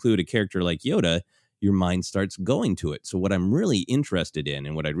you include a character like Yoda, your mind starts going to it. So what I'm really interested in,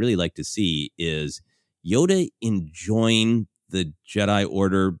 and what I'd really like to see, is Yoda enjoying the Jedi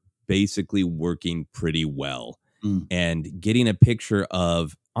Order basically working pretty well, and getting a picture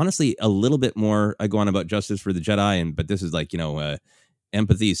of, honestly, a little bit more. I go on about justice for the Jedi, but this is like,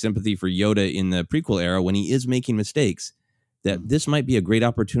 empathy, sympathy for Yoda in the prequel era when he is making mistakes, that this might be a great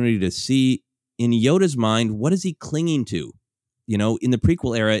opportunity to see in Yoda's mind, what is he clinging to? In the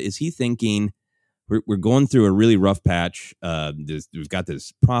prequel era, is he thinking we're going through a really rough patch? We've got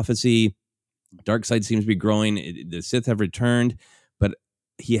this prophecy. Dark side seems to be growing. The Sith have returned, but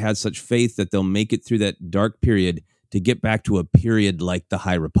he has such faith that they'll make it through that dark period to get back to a period like the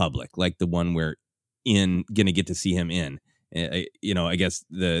High Republic, like the one we're going to get to see him in. I guess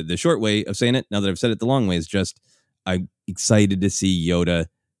the short way of saying it, now that I've said it the long way, is just I'm excited to see Yoda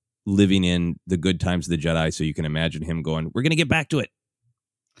living in the good times of the Jedi, so you can imagine him going, we're going to get back to it.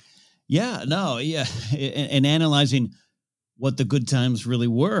 Yeah, no, yeah. And analyzing what the good times really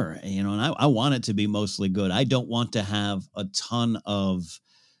were, and I want it to be mostly good. I don't want to have a ton of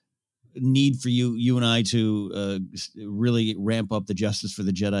need for you and I to really ramp up the Justice for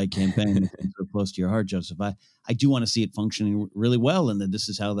the Jedi campaign so close to your heart, Joseph. I do want to see it functioning really well, and that this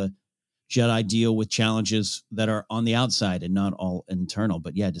is how the Jedi deal with challenges that are on the outside and not all internal.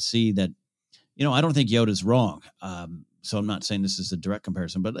 But yeah, to see that, I don't think Yoda's wrong. So I'm not saying this is a direct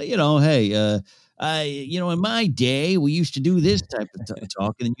comparison, but hey, in my day we used to do this type of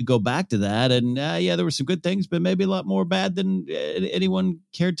talk, and then you go back to that, and there were some good things, but maybe a lot more bad than anyone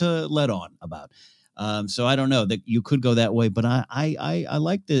cared to let on about. So I don't know that you could go that way, but I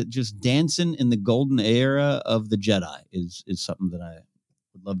like the just dancing in the golden era of the Jedi is something that I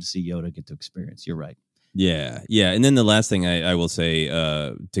would love to see Yoda get to experience. You're right. Yeah. And then the last thing I will say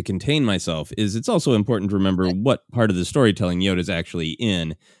to contain myself is it's also important to remember what part of the storytelling Yoda's actually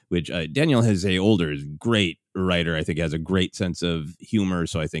in, which Daniel Jose Older is a great writer. I think has a great sense of humor,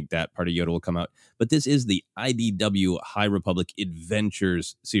 so I think that part of Yoda will come out. But this is the IDW High Republic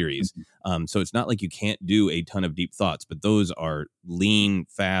Adventures series. So it's not like you can't do a ton of deep thoughts, but those are lean,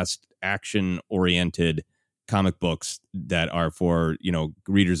 fast, action-oriented comic books that are for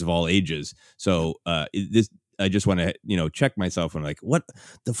readers of all ages. So I just want to, check myself when like, what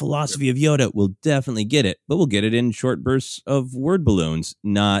the philosophy of Yoda, will definitely get it, but we'll get it in short bursts of word balloons.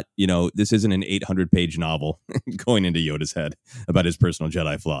 Not, this isn't an 800-page novel going into Yoda's head about his personal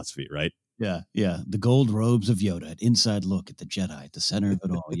Jedi philosophy, right? Yeah. The gold robes of Yoda, an inside look at the Jedi, at the center of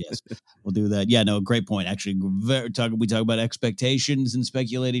it all. Yes, we'll do that. Yeah, no, great point. Actually, we talk about expectations and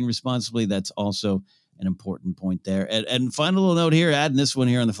speculating responsibly. That's also an important point there. And final little note here, adding this one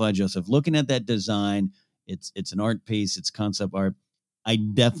here on the fly, Joseph, looking at that design, it's an art piece, it's concept art. I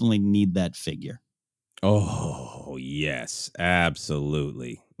definitely need that figure. Oh, yes,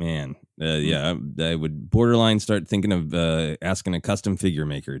 absolutely, man. Yeah, I would borderline start thinking of asking a custom figure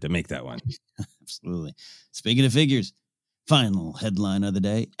maker to make that one. Absolutely. Speaking of figures, final headline of the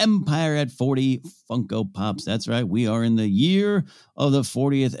day, Empire at 40 Funko Pops. That's right. We are in the year of the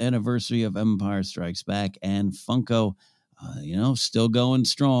 40th anniversary of Empire Strikes Back, and Funko, still going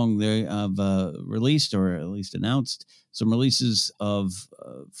strong. They have released, or at least announced, some releases of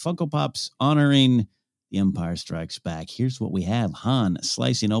Funko Pops honoring The Empire Strikes Back. Here's what we have. Han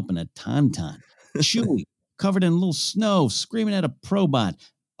slicing open a Tauntaun. Chewie covered in a little snow, screaming at a Probot.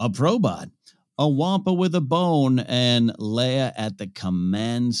 A Wampa with a bone, and Leia at the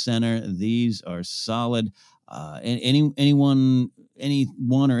command center. These are solid. Anyone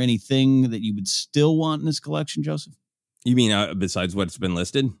or anything that you would still want in this collection, Joseph? You mean besides what's been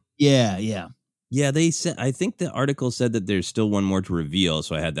listed? Yeah. Yeah, they said. I think the article said that there's still one more to reveal.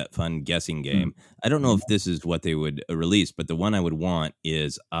 So I had that fun guessing game. I don't know if this is what they would release, but the one I would want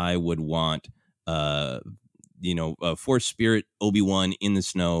is Force Spirit Obi-Wan in the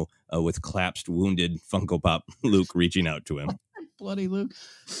snow with collapsed, wounded Funko Pop Luke reaching out to him. Bloody Luke.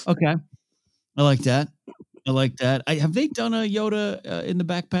 Okay, I like that. Have they done a Yoda in the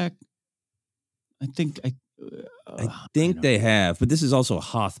backpack? I think they have, but this is also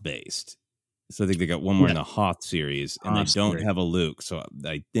Hoth based. So I think they got one more in the Hoth series, and they don't have a Luke. So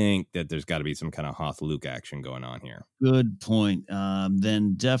I think that there's got to be some kind of Hoth Luke action going on here. Good point.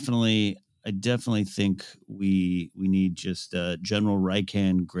 Then I definitely think we need just General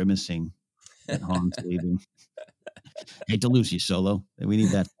Rieekan grimacing at Han's leaving. Hate to lose you, Solo. We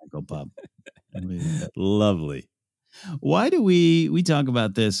need that Funko Pop. Lovely. Why do we talk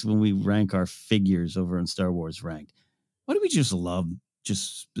about this when we rank our figures over on Star Wars Ranked? Why do we just love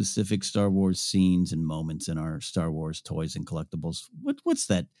just specific Star Wars scenes and moments in our Star Wars toys and collectibles? What's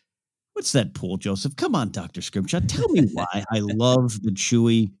that? What's that pool, Joseph? Come on, Dr. Scrimshaw. Tell me why I love the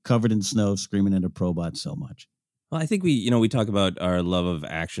Chewie covered in snow screaming at a Probot so much. Well, I think we talk about our love of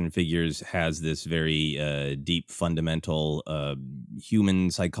action figures has this very deep, fundamental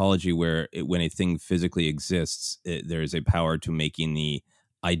human psychology where when a thing physically exists, there is a power to making the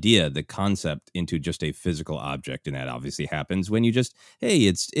idea, the concept, into just a physical object. And that obviously happens when you just, hey,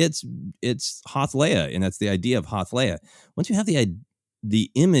 it's Hoth Leia, and that's the idea of Hoth Leia. Once you have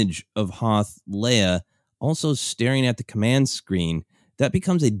the image of Hoth Leia also staring at the command screen, that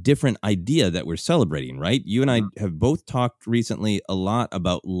becomes a different idea that we're celebrating, right? You and I have both talked recently a lot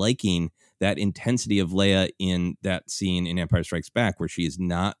about liking that intensity of Leia in that scene in Empire Strikes Back, where she is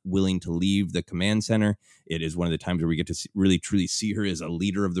not willing to leave the command center. It is one of the times where we get to really truly see her as a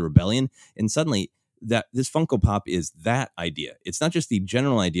leader of the rebellion. And suddenly that this Funko Pop is that idea. It's not just the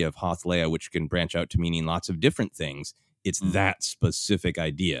general idea of Hoth Leia, which can branch out to meaning lots of different things. It's that specific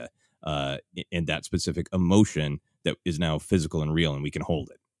idea and that specific emotion that is now physical and real, and we can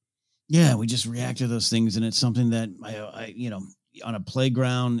hold it. Yeah, we just react to those things, and it's something that I on a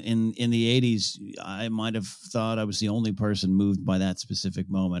playground in the 80s, I might have thought I was the only person moved by that specific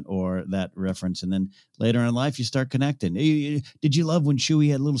moment or that reference. And then later in life, you start connecting. Did you love when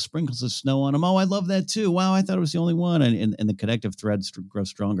Chewie had little sprinkles of snow on him? Oh, I love that too. Wow, I thought it was the only one. And the connective threads grow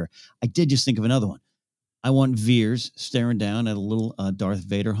stronger. I did just think of another one. I want Veers staring down at a little Darth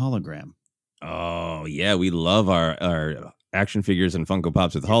Vader hologram. Oh, yeah, we love our action figures and Funko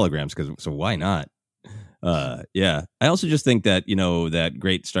Pops with holograms, so why not? Yeah. I also just think that, that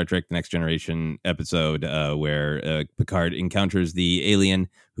great Star Trek The Next Generation episode where Picard encounters the alien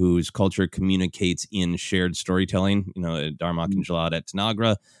whose culture communicates in shared storytelling, Darmok and Jalad at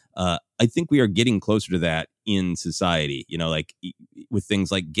Tanagra. I think we are getting closer to that in society, like with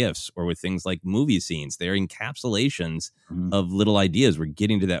things like GIFs or with things like movie scenes. They're encapsulations of little ideas. We're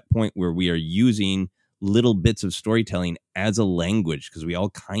getting to that point where we are using little bits of storytelling as a language because we all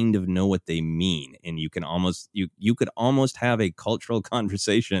kind of know what they mean. And you can almost, you could almost have a cultural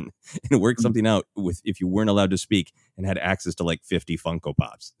conversation and work something out with if you weren't allowed to speak and had access to like 50 Funko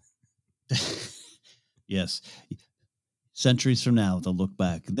Pops. Yes. Centuries from now, they'll look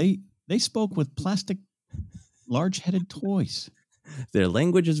back. They spoke with plastic, large-headed toys. Their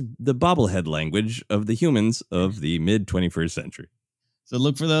language is the bobblehead language of the humans of the mid-21st century. So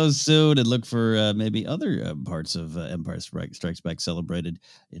look for those soon, and look for maybe other parts of Empire Strikes Back celebrated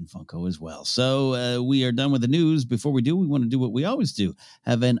in Funko as well. So we are done with the news. Before we do, we want to do what we always do.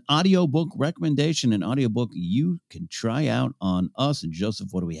 Have an audiobook recommendation, an audiobook you can try out on us. And Joseph,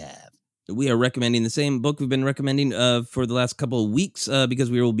 what do we have? We are recommending the same book we've been recommending for the last couple of weeks because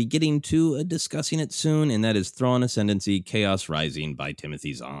we will be getting to discussing it soon, and that is Thrawn Ascendancy, Chaos Rising by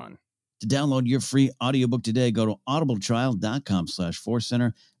Timothy Zahn. To download your free audiobook today, go to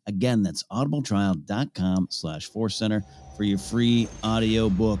audibletrial.com/forcecenter. Again, that's audibletrial.com/forcecenter for your free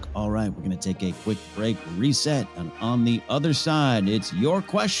audiobook. All right, we're going to take a quick break, reset, and on the other side, it's your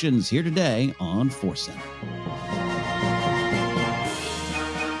questions here today on Force Center.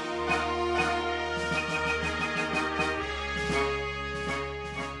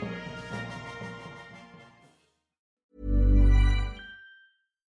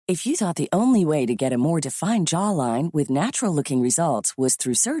 If you thought the only way to get a more defined jawline with natural-looking results was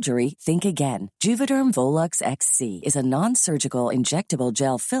through surgery, think again. Juvederm Volux XC is a non-surgical injectable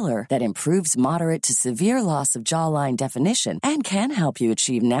gel filler that improves moderate to severe loss of jawline definition and can help you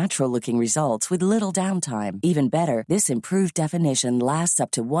achieve natural-looking results with little downtime. Even better, this improved definition lasts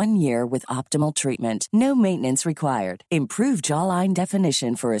up to 1 year with optimal treatment. No maintenance required. Improve jawline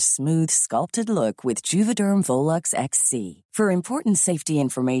definition for a smooth, sculpted look with Juvederm Volux XC. For important safety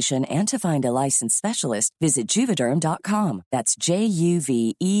information and to find a licensed specialist, visit Juvederm.com. That's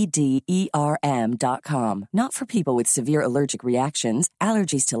JUVEDERM.com. Not for people with severe allergic reactions,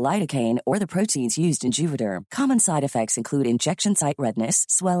 allergies to lidocaine, or the proteins used in Juvederm. Common side effects include injection site redness,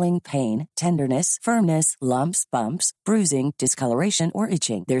 swelling, pain, tenderness, firmness, lumps, bumps, bruising, discoloration, or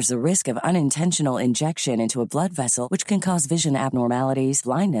itching. There's a risk of unintentional injection into a blood vessel, which can cause vision abnormalities,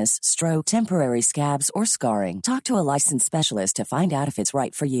 blindness, stroke, temporary scabs, or scarring. Talk to a licensed specialist to find out if it's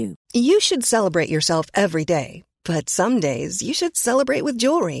right for you. You should celebrate yourself every day, but some days you should celebrate with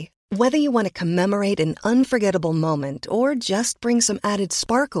jewelry. Whether you want to commemorate an unforgettable moment or just bring some added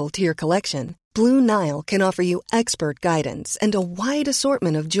sparkle to your collection, Blue Nile can offer you expert guidance and a wide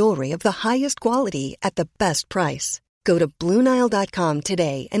assortment of jewelry of the highest quality at the best price. Go to BlueNile.com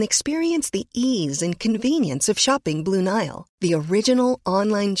today and experience the ease and convenience of shopping Blue Nile, the original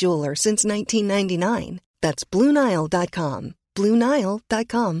online jeweler since 1999. That's BlueNile.com.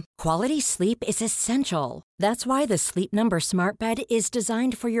 BlueNile.com. Quality sleep is essential. That's why the Sleep Number Smart Bed is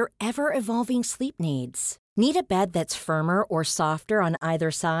designed for your ever-evolving sleep needs. Need a bed that's firmer or softer on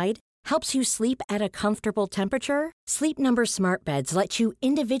either side? Helps you sleep at a comfortable temperature? Sleep Number Smart Beds let you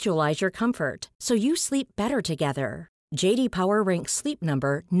individualize your comfort, so you sleep better together. J.D. Power ranks Sleep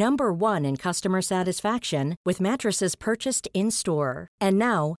Number number 1 in customer satisfaction with mattresses purchased in-store. And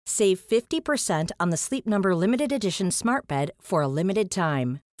now, save 50% on the Sleep Number Limited Edition Smart Bed for a limited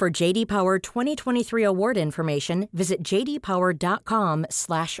time. For J.D. Power 2023 award information, visit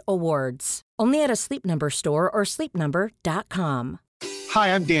jdpower.com/awards. Only at a Sleep Number store or sleepnumber.com.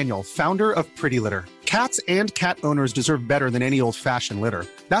 Hi, I'm Daniel, founder of Pretty Litter. Cats and cat owners deserve better than any old-fashioned litter.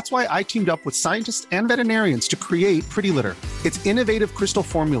 That's why I teamed up with scientists and veterinarians to create Pretty Litter. Its innovative crystal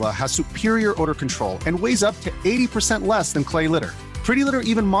formula has superior odor control and weighs up to 80% less than clay litter. Pretty Litter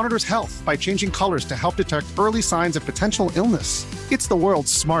even monitors health by changing colors to help detect early signs of potential illness. It's the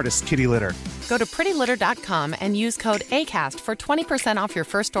world's smartest kitty litter. Go to prettylitter.com and use code ACAST for 20% off your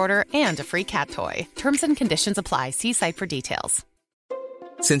first order and a free cat toy. Terms and conditions apply. See site for details.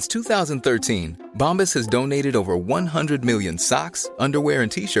 Since 2013, Bombas has donated over 100 million socks, underwear,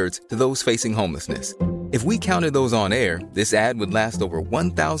 and T-shirts to those facing homelessness. If we counted those on air, this ad would last over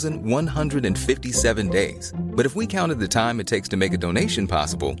 1,157 days. But if we counted the time it takes to make a donation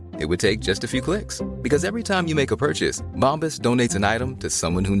possible, it would take just a few clicks. Because every time you make a purchase, Bombas donates an item to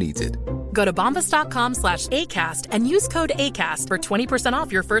someone who needs it. Go to bombas.com/ACAST and use code ACAST for 20%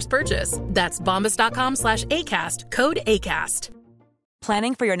 off your first purchase. That's bombas.com/ACAST, code ACAST.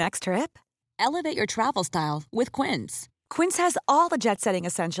 Planning for your next trip? Elevate your travel style with Quince. Quince has all the jet-setting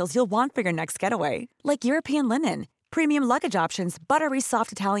essentials you'll want for your next getaway, like European linen, premium luggage options, buttery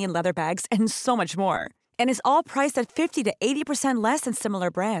soft Italian leather bags, and so much more. And is all priced at 50 to 80% less than similar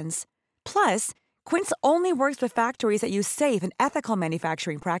brands. Plus, Quince only works with factories that use safe and ethical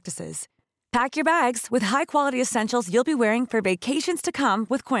manufacturing practices. Pack your bags with high-quality essentials you'll be wearing for vacations to come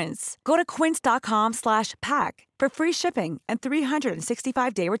with Quince. Go to quince.com/pack for free shipping and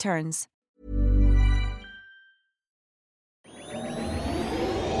 365-day returns.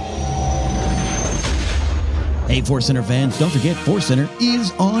 Hey, Force Center fans, don't forget Force Center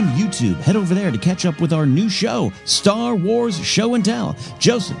is on YouTube. Head over there to catch up with our new show, Star Wars Show and Tell.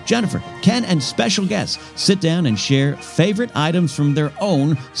 Joseph, Jennifer, Ken, and special guests sit down and share favorite items from their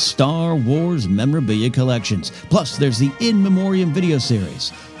own Star Wars memorabilia collections. Plus, there's the In Memoriam video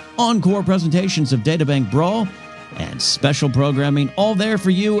series, encore presentations of Databank Brawl, and special programming all there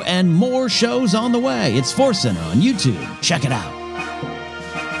for you, and more shows on the way. It's Force Center on YouTube. Check it out.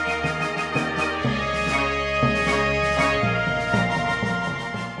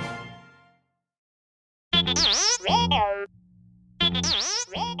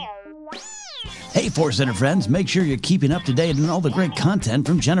 Hey, Force Center friends, make sure you're keeping up to date on all the great content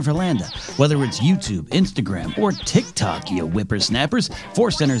from Jennifer Landa. Whether it's YouTube, Instagram, or TikTok, you whippersnappers,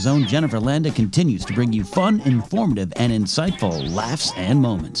 Force Center's own Jennifer Landa continues to bring you fun, informative, and insightful laughs and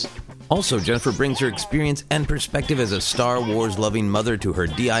moments. Also, Jennifer brings her experience and perspective as a Star Wars-loving mother to her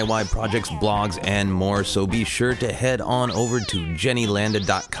DIY projects, blogs, and more. So be sure to head on over to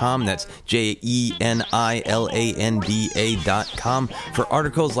JennyLanda.com. That's JENILANDA.com for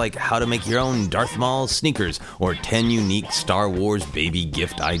articles like how to make your own Darth Maul sneakers or 10 unique Star Wars baby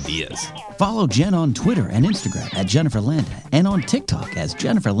gift ideas. Follow Jen on Twitter and Instagram at Jennifer Landa and on TikTok as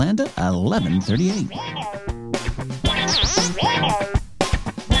Jennifer Landa 1138.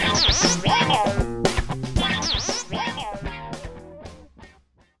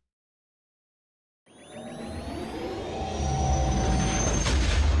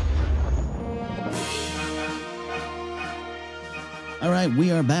 All right, we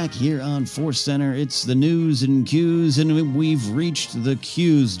are back here on Force Center. It's the news and cues, and we've reached the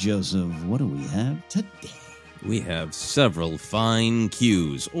cues, Joseph. What do we have today? We have several fine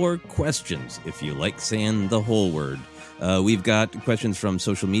cues, or questions, if you like saying the whole word. We've got questions from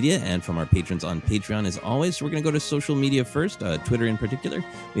social media and from our patrons on Patreon, as always. So we're going to go to social media first, Twitter in particular.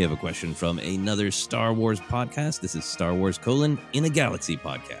 We have a question from another Star Wars podcast. This is Star Wars: In a Galaxy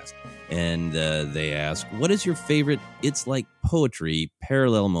podcast. And they ask, what is your favorite It's Like Poetry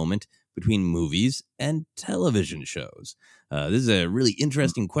parallel moment between movies and television shows? This is a really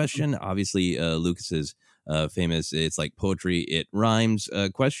interesting question. Obviously, Lucas's famous It's Like Poetry, It Rhymes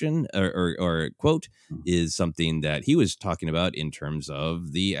question or quote is something that he was talking about in terms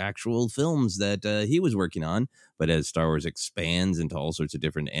of the actual films that he was working on. But as Star Wars expands into all sorts of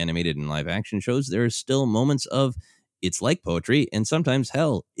different animated and live action shows, there are still moments of it's like poetry, and sometimes,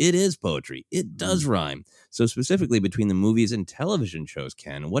 hell, it is poetry. It does rhyme. So specifically between the movies and television shows,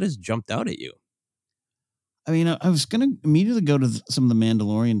 Ken, what has jumped out at you? I mean, I was going to immediately go to some of the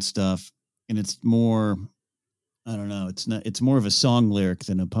Mandalorian stuff, and it's more, I don't know, it's more of a song lyric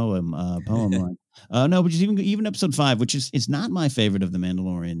than a poem line. No, but just even episode 5, which it's not my favorite of the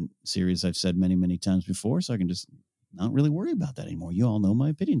Mandalorian series. I've said many, many times before, so I can just not really worry about that anymore. You all know my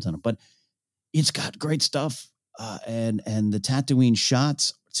opinions on it, but it's got great stuff. And the Tatooine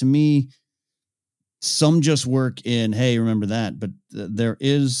shots, to me, some just work in, hey, remember that. But there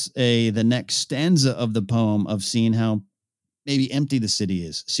is the next stanza of the poem of seeing how maybe empty the city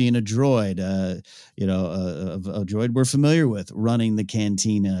is, seeing a droid, a droid we're familiar with running the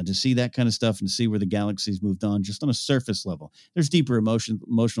cantina, to see that kind of stuff and see where the galaxy's moved on just on a surface level. There's deeper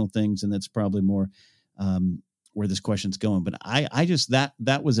emotional things, and that's probably more where this question's going. But I just,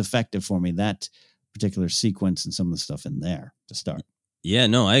 that was effective for me, that particular sequence and some of the stuff in there to start. Yeah,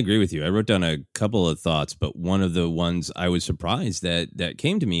 no, I agree with you. I wrote down a couple of thoughts, but one of the ones I was surprised that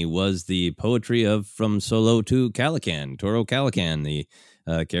came to me was the poetry of From Solo to Calacan, Toro Calacan, the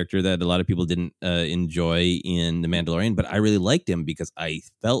character that a lot of people didn't enjoy in The Mandalorian, but I really liked him because I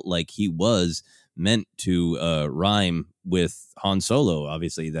felt like he was meant to rhyme with Han Solo,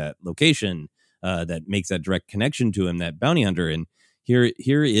 obviously that location that makes that direct connection to him, that bounty hunter. And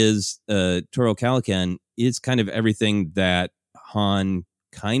here is Toro Calacan is kind of everything that Han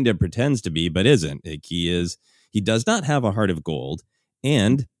kind of pretends to be, but isn't. Like he does not have a heart of gold,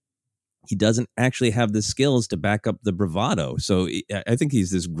 and he doesn't actually have the skills to back up the bravado. So I think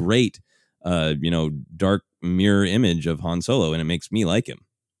he's this great, dark mirror image of Han Solo, and it makes me like him.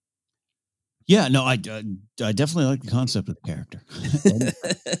 Yeah, no, I definitely like the concept of the character.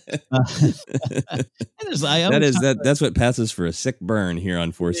 That's what passes for a sick burn here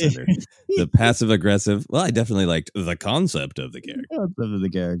on Force Center. The passive aggressive. Well, I definitely liked the concept of the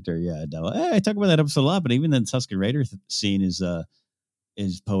character. Yeah, no, I talk about that episode a lot, but even the Tusken Raider scene is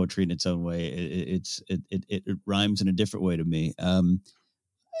poetry in its own way. It rhymes in a different way to me.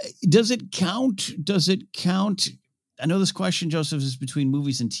 Does it count? I know this question, Joseph, is between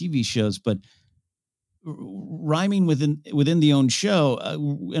movies and TV shows, but rhyming within the own show,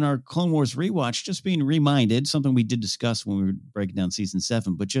 in our Clone Wars rewatch, just being reminded, something we did discuss when we were breaking down season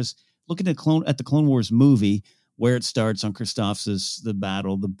 7, but just looking at the Clone Wars movie, where it starts on Christophsis, the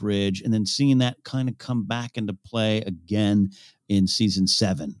battle, the bridge, and then seeing that kind of come back into play again in season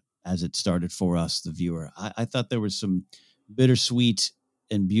 7 as it started for us, the viewer. I thought there was some bittersweet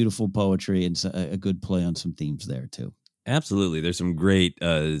and beautiful poetry and a good play on some themes there too. Absolutely. There's some great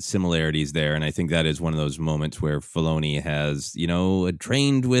similarities there. And I think that is one of those moments where Filoni has,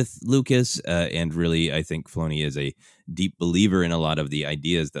 trained with Lucas. And really, I think Filoni is a deep believer in a lot of the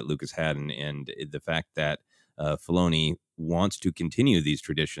ideas that Lucas had. And the fact that Filoni wants to continue these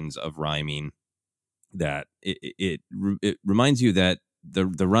traditions of rhyming, that it reminds you that the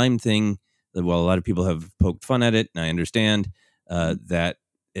rhyme thing, while a lot of people have poked fun at it, and I understand that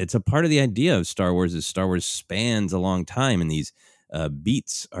it's a part of the idea of Star Wars, is Star Wars spans a long time, and these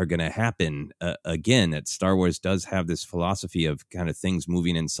beats are going to happen again. That Star Wars does have this philosophy of kind of things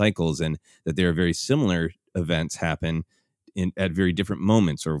moving in cycles, and that there are very similar events happen at very different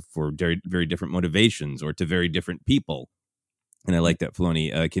moments, or for very, very different motivations, or to very different people. And I like that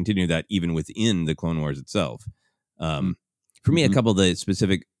Filoni continued that even within the Clone Wars itself. For me, a couple of the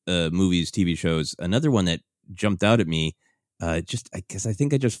specific movies, TV shows, another one that jumped out at me, because I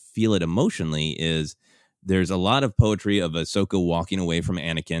think I just feel it emotionally, is there's a lot of poetry of Ahsoka walking away from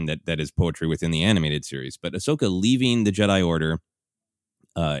Anakin that is poetry within the animated series. But Ahsoka leaving the Jedi Order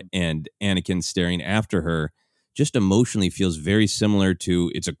and Anakin staring after her just emotionally feels very similar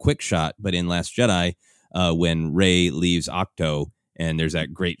to, it's a quick shot, but in Last Jedi, when Rey leaves Ahch-To, and there's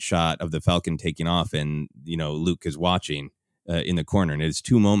that great shot of the Falcon taking off, and Luke is watching in the corner, and it's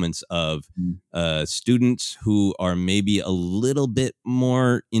 2 moments of students who are maybe a little bit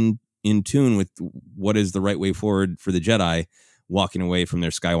more in tune with what is the right way forward for the Jedi, walking away from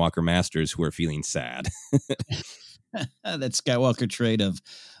their Skywalker masters who are feeling sad. That Skywalker trait of,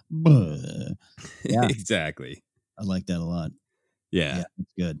 yeah, exactly. I like that a lot. Yeah,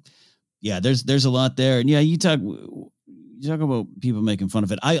 it's good. Yeah, there's a lot there, and you talk about people making fun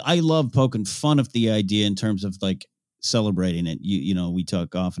of it. I love poking fun of the idea in terms of like celebrating it. We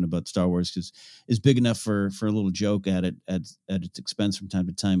talk often about Star Wars because it's big enough for a little joke at its expense from time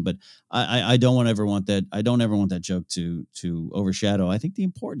to time. But I don't ever want that. I don't ever want that joke to overshadow, I think, the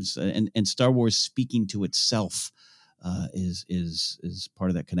importance and Star Wars speaking to itself is part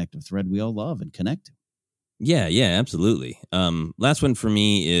of that connective thread we all love and connect to. Yeah, absolutely. Last one for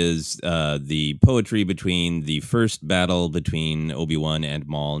me is the poetry between the first battle between Obi-Wan and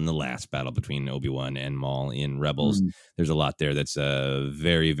Maul and the last battle between Obi-Wan and Maul in Rebels. There's a lot there that's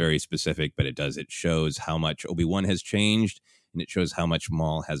very, very specific, but it shows how much Obi-Wan has changed, and it shows how much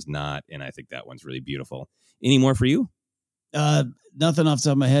Maul has not, and I think that one's really beautiful. Any more for you? Nothing off the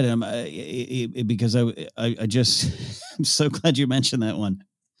top of my head, because I just I'm so glad you mentioned that one.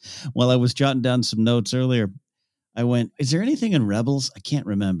 While I was jotting down some notes earlier, I went, is there anything in Rebels? I can't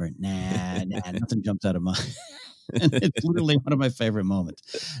remember. Nah, nothing jumps out of my and it's literally one of my favorite moments.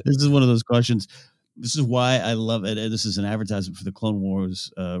 This is one of those questions. This is why I love it. This is an advertisement for the Clone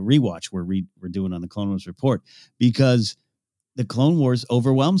Wars rewatch we're doing on the Clone Wars Report, because the Clone Wars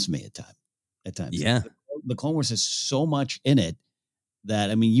overwhelms me at times. Yeah. The Clone Wars has so much in it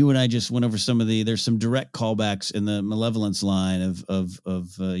that, I mean, you and I just went over there's some direct callbacks in the Malevolence line of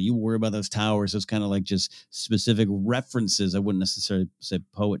you worry about those towers. It's kind of like just specific references. I wouldn't necessarily say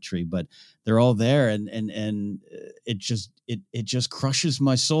poetry, but they're all there. And it just crushes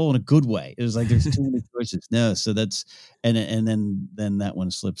my soul in a good way. It was like, there's too many choices. No. So that's, and then that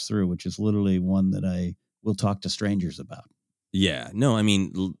one slips through, which is literally one that I will talk to strangers about. Yeah, no, I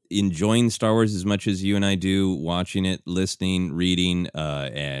mean, enjoying Star Wars as much as you and I do, watching it, listening, reading,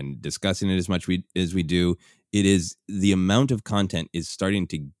 and discussing it as much as we do, it is, the amount of content is starting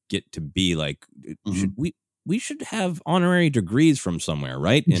to get to be like, we should have honorary degrees from somewhere,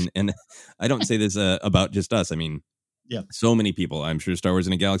 right? And I don't say this about just us. I mean, yeah, so many people, I'm sure Star Wars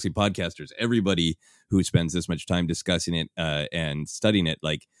in a Galaxy podcasters, everybody who spends this much time discussing it and studying it,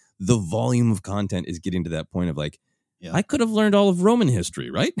 like, the volume of content is getting to that point of like, yeah. I could have learned all of Roman history,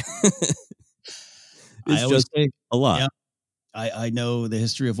 right? I always say a lot. Yeah, I know the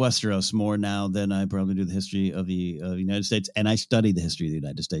history of Westeros more now than I probably do the history of the United States, and I study the history of the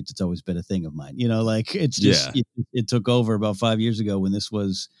United States. It's always been a thing of mine. Like, it's just it took over about 5 years ago when this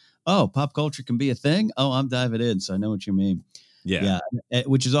was, pop culture can be a thing. I'm diving in, so I know what you mean. Yeah.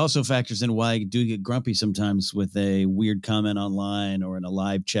 Which is also factors in why I do get grumpy sometimes with a weird comment online or in a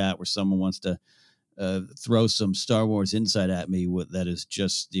live chat where someone wants to throw some Star Wars insight at me that is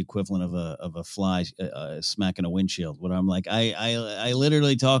just the equivalent of a fly smacking a windshield. When I'm like, I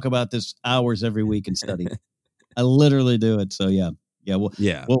literally talk about this hours every week and study. I literally do it. So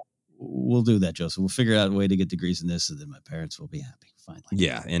we'll do that, Joseph. We'll figure out a way to get degrees in this, and then my parents will be happy. finally.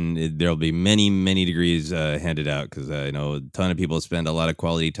 Yeah, and there'll be many degrees handed out, because I know a ton of people spend a lot of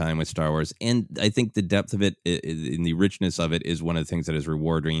quality time with Star Wars, and I think the depth of it and the richness of it is one of the things that is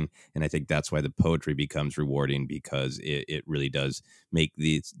rewarding, and I think that's why the poetry becomes rewarding, because it really does make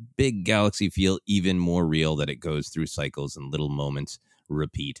the big galaxy feel even more real, that it goes through cycles and little moments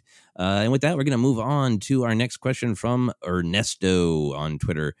repeat. And with that, we're going to move on to our next question from Ernesto on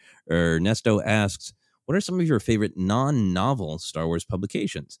Twitter. Ernesto asks, what are some of your favorite non-novel Star Wars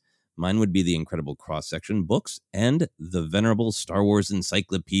publications? Mine would be the Incredible Cross-Section books and the venerable Star Wars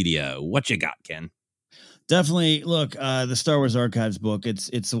Encyclopedia. What you got, Ken? Definitely, look, the Star Wars Archives book. It's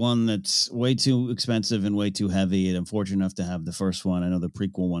the one that's way too expensive and way too heavy. And I'm fortunate enough to have the first one. I know the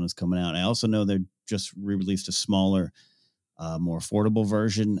prequel one is coming out. I also know they just re-released a smaller, more affordable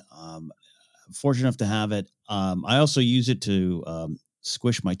version. Fortunate enough to have it. I also use it to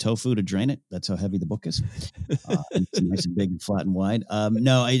squish my tofu to drain it. That's how heavy the book is. It's nice and big and flat and wide.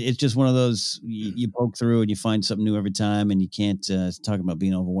 No, it's just one of those you poke through and you find something new every time, and you can't talking about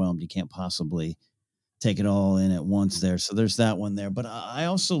being overwhelmed. You can't possibly take it all in at once there. So there's that one there. But I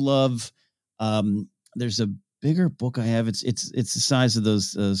also love there's a bigger book I have. It's the size of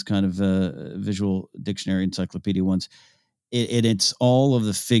those kind of visual dictionary encyclopedia ones. It's all of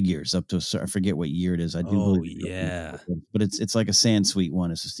the figures up to I forget what year it is. I do believe but it's like a Sansweet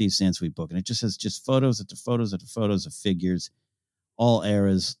one. It's a Steve Sansweet book, and it just has just photos after photos after photos of figures, all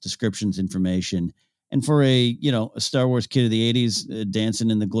eras, descriptions, information. And for a Star Wars kid of the 80s dancing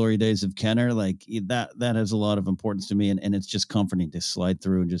in the glory days of Kenner, like that has a lot of importance to me, and it's just comforting to slide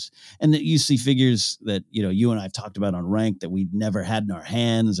through and that you see figures that you and I have talked about on Rank that we never had in our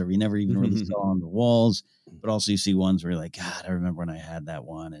hands or we never even really saw on the walls. But also you see ones where you're like, God, I remember when I had that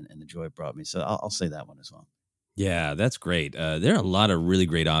one and the joy it brought me. So I'll say that one as well. Yeah, that's great. There are a lot of really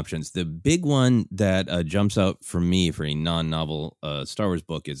great options. The big one that jumps out for me for a non-novel Star Wars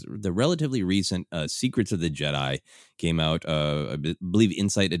book is the relatively recent Secrets of the Jedi came out. I believe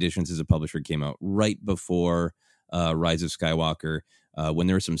Insight Editions as a publisher came out right before Rise of Skywalker. When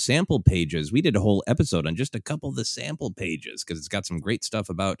there were some sample pages, we did a whole episode on just a couple of the sample pages because it's got some great stuff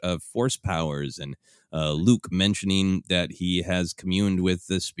about force powers and Luke mentioning that he has communed with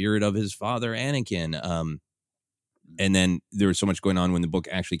the spirit of his father, Anakin. And then there was so much going on when the book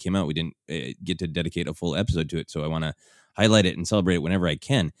actually came out. We didn't get to dedicate a full episode to it. So I want to highlight it and celebrate it whenever I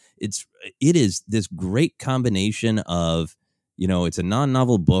can. It is this great combination of, it's a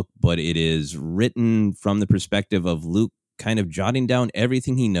non-novel book, but it is written from the perspective of Luke kind of jotting down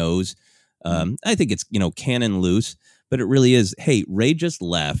everything he knows. I think it's, canon loose, but it really is, hey, Rey just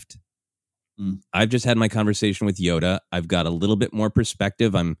left. I've just had my conversation with Yoda. I've got a little bit more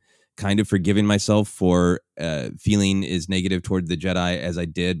perspective. I'm kind of forgiving myself for feeling as negative toward the Jedi as I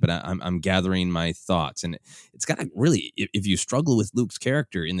did, but I'm gathering my thoughts. And it's got really, if you struggle with Luke's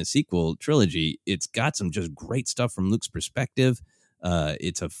character in the sequel trilogy, it's got some just great stuff from Luke's perspective.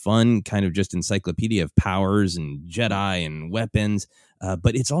 It's a fun kind of just encyclopedia of powers and Jedi and weapons,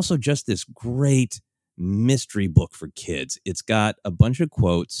 but it's also just this great mystery book for kids. It's got a bunch of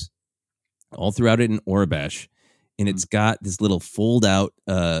quotes all throughout it in Aurebesh. And it's got this little fold-out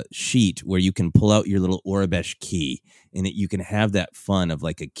sheet where you can pull out your little Aurebesh key, and you can have that fun of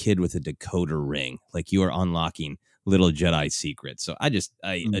like a kid with a decoder ring, like you are unlocking little Jedi secrets. So I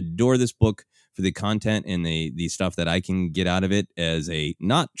adore this book for the content and the stuff that I can get out of it as a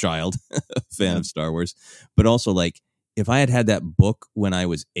not child fan of Star Wars, but also like if I had that book when I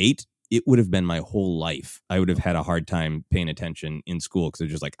was 8, it would have been my whole life. I would have had a hard time paying attention in school because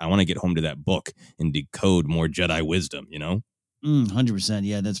it's just like, I want to get home to that book and decode more Jedi wisdom, 100%.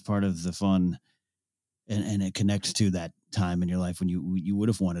 Yeah, that's part of the fun. And it connects to that time in your life when you would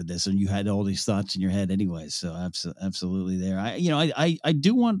have wanted this and you had all these thoughts in your head anyway. So absolutely there.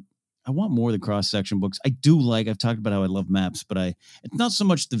 I want more of the cross-section books. I've talked about how I love maps, but it's not so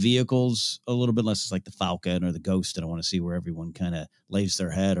much the vehicles, a little bit less. It's like the Falcon or the Ghost, and I want to see where everyone kind of lays their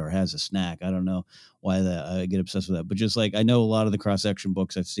head or has a snack. I don't know why I get obsessed with that, but just like I know a lot of the cross-section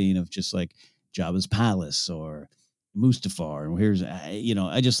books I've seen of just like Jabba's palace or Mustafar, and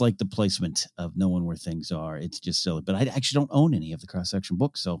I just like the placement of knowing where things are. It's just silly, but I actually don't own any of the cross-section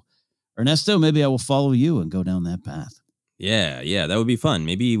books. So Ernesto, maybe I will follow you and go down that path. Yeah, that would be fun.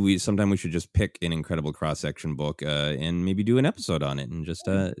 Maybe sometime we should just pick an incredible cross-section book and maybe do an episode on it and just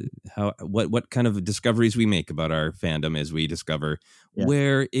what kind of discoveries we make about our fandom as we discover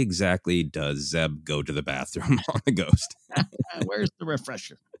where exactly does Zeb go to the bathroom on the Ghost. Where's the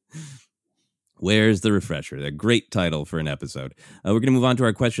refresher? Where's the refresher? A great title for an episode. We're going to move on to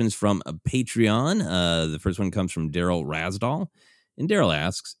our questions from Patreon. The first one comes from Daryl Rasdall. And Daryl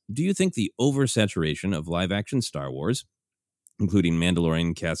asks, do you think the oversaturation of live-action Star Wars including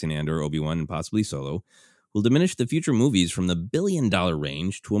Mandalorian, Cassian Andor, Obi-Wan, and possibly Solo, will diminish the future movies from the $1 billion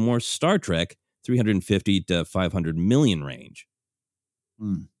range to a more Star Trek 350 to 500 million range.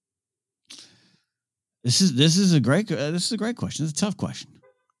 This is a great question. It's a tough question.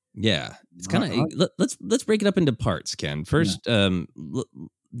 Yeah, it's kind of let's break it up into parts, Ken. First, the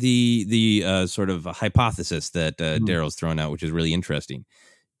sort of hypothesis that Daryl's thrown out, which is really interesting.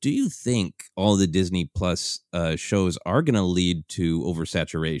 Do you think all the Disney Plus shows are going to lead to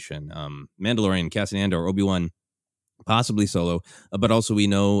oversaturation? Mandalorian, Cassian Andor, Obi-Wan, possibly Solo, but also we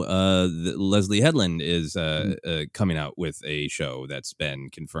know that Leslie Headland is coming out with a show that's been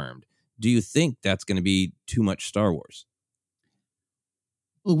confirmed. Do you think that's going to be too much Star Wars?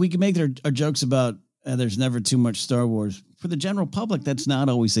 Well, we can make our jokes about there's never too much Star Wars. For the general public, that's not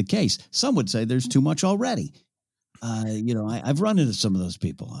always the case. Some would say there's too much already. I've run into some of those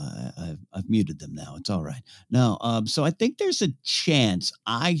people. I've muted them now. It's all right. No, so I think there's a chance.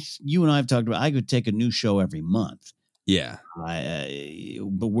 You and I have talked about. I could take a new show every month. Yeah,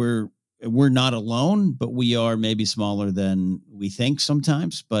 but we're not alone. But we are maybe smaller than we think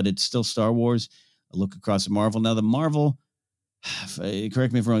sometimes. But it's still Star Wars. I look across at Marvel now. The Marvel.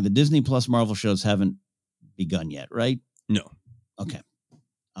 Correct me if I'm wrong. The Disney Plus Marvel shows haven't begun yet, right? No. Okay.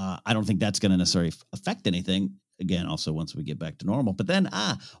 I don't think that's going to necessarily affect anything. Again, also once we get back to normal. But then,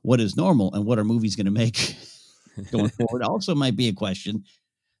 what is normal and what are movies going to make going forward also might be a question.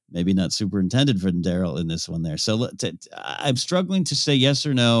 Maybe not superintended for Daryl in this one there. So I'm struggling to say yes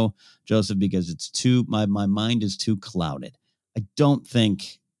or no, Joseph, because it's my mind is too clouded. I don't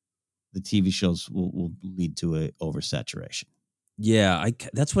think the TV shows will lead to a oversaturation. Yeah,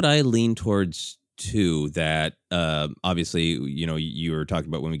 that's what I lean towards too. That obviously, you were talking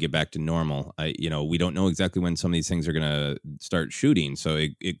about when we get back to normal. We don't know exactly when some of these things are going to start shooting, so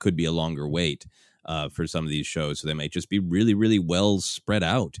it could be a longer wait for some of these shows. So they might just be really, really well spread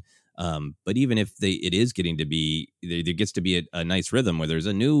out. But even if it is getting to be, there gets to be a nice rhythm where there's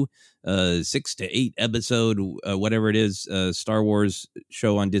a new 6 to 8 episode, whatever it is, Star Wars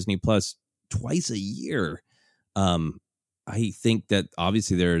show on Disney Plus twice a year. I think that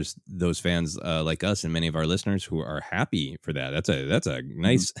obviously there's those fans like us and many of our listeners who are happy for that. That's a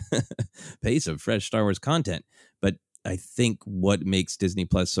nice pace of fresh Star Wars content. But I think what makes Disney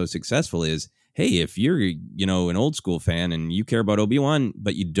Plus so successful is, hey, if you're, an old school fan and you care about Obi-Wan,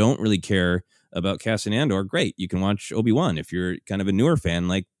 but you don't really care about Cassian Andor, great. You can watch Obi-Wan. If you're kind of a newer fan,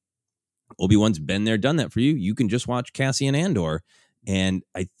 like Obi-Wan's been there, done that for you, you can just watch Cassian Andor. And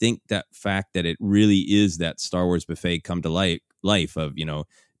I think that fact that it really is that Star Wars buffet come to life of,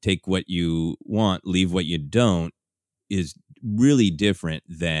 take what you want, leave what you don't, is really different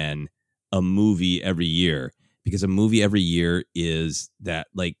than a movie every year. Because a movie every year is that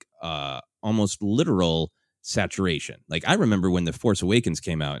almost literal saturation. Like I remember when The Force Awakens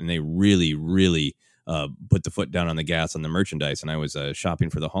came out and they really, really put the foot down on the gas on the merchandise. And I was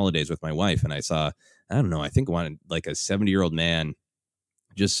shopping for the holidays with my wife and I saw, I wanted like a 70-year-old man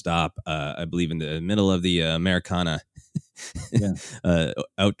just stop, I believe in the middle of the Americana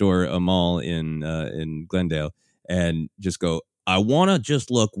outdoor mall in Glendale and just go, I want to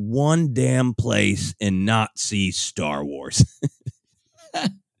just look one damn place and not see Star Wars.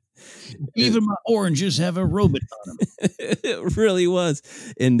 Even my oranges have a robot on them. It really was.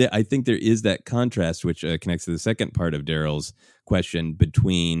 And I think there is that contrast, which connects to the second part of Daryl's question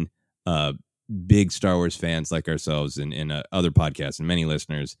between big Star Wars fans like ourselves and other podcasts and many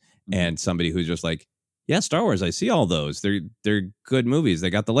listeners and somebody who's just like, yeah, Star Wars, I see all those. They're good movies. They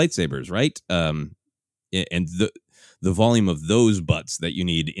got the lightsabers, right? And the volume of those butts that you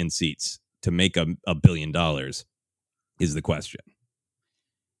need in seats to make $1 billion is the question.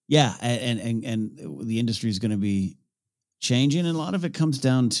 Yeah, and the industry is going to be changing, and a lot of it comes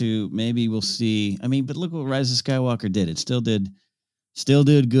down to maybe we'll see. I mean, but look what Rise of Skywalker did. It still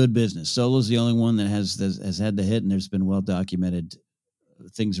did good business. Solo's the only one that has had the hit, and there's been well documented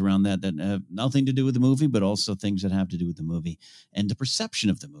things around that have nothing to do with the movie, but also things that have to do with the movie and the perception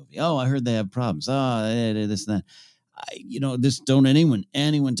of the movie. Oh, I heard they have problems. Oh, this and that. This don't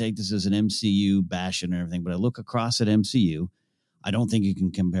anyone take this as an MCU bashing and everything, but I look across at MCU. I don't think you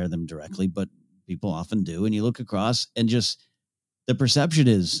can compare them directly, but people often do. And you look across and just the perception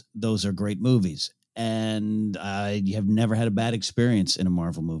is those are great movies. And I have never had a bad experience in a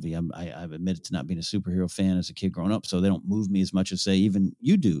Marvel movie. I've admitted to not being a superhero fan as a kid growing up, so they don't move me as much as, say, even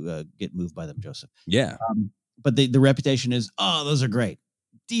you do get moved by them, Joseph. Yeah. But the reputation is, oh, those are great.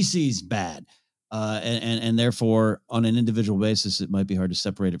 DC's bad. And therefore, on an individual basis, it might be hard to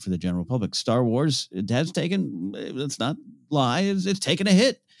separate it for the general public. Star Wars, it has taken, let's not lie, it's taken a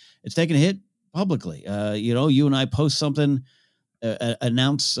hit. It's taken a hit publicly. You and I post something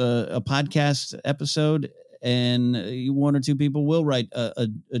announce a podcast episode, and one or two people will write a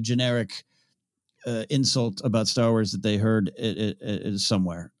generic insult about Star Wars that they heard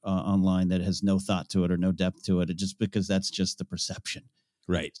somewhere online that has no thought to it or no depth to it, just because that's just the perception.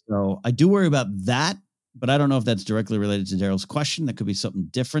 Right. So I do worry about that, but I don't know if that's directly related to Daryl's question. That could be something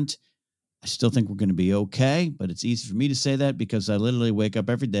different. I still think we're going to be okay, but it's easy for me to say that because I literally wake up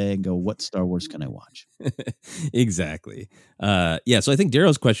every day and go, what Star Wars can I watch? Exactly. So I think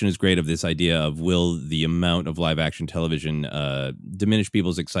Daryl's question is great, of this idea of, will the amount of live action television diminish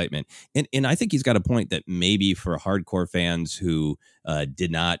people's excitement? And I think he's got a point that maybe for hardcore fans who did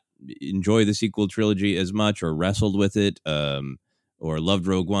not enjoy the sequel trilogy as much, or wrestled with it, or loved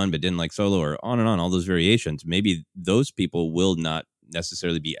Rogue One but didn't like Solo, or on and on, all those variations, maybe those people will not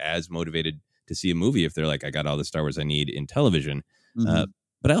necessarily be as motivated to see a movie if they're like, I got all the Star Wars I need in television. Mm-hmm.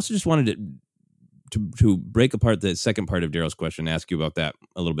 But I also just wanted to break apart the second part of Daryl's question and ask you about that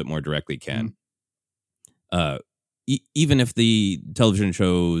a little bit more directly, Ken. Even if the television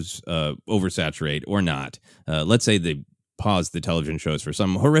shows oversaturate or not, let's say they pause the television shows for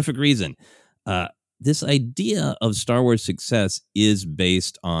some horrific reason, this idea of Star Wars success is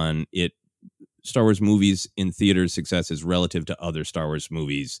based on Star Wars movies in theaters' success is relative to other Star Wars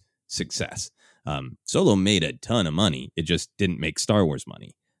movies' success. Solo made a ton of money. It just didn't make Star Wars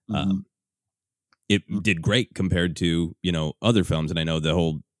money. It did great compared to, other films. And I know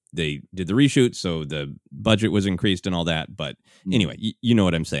they did the reshoot, so the budget was increased and all that. But anyway, you know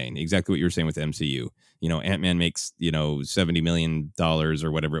what I'm saying. Exactly what you were saying with the MCU. Ant-Man makes, $70 million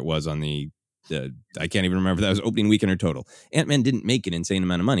or whatever it was on I can't even remember if that was opening weekend or total. Ant-Man didn't make an insane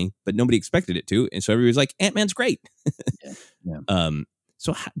amount of money, but nobody expected it to. And so everybody was like, Ant-Man's great.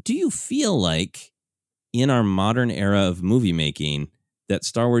 So do you feel like in our modern era of movie making that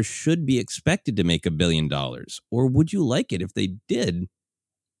Star Wars should be expected to make $1 billion? Or would you like it if they did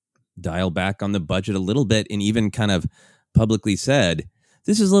dial back on the budget a little bit and even kind of publicly said,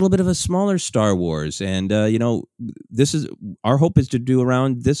 this is a little bit of a smaller Star Wars. And, this is our hope is to do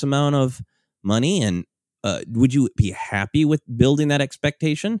around this amount of money. And would you be happy with building that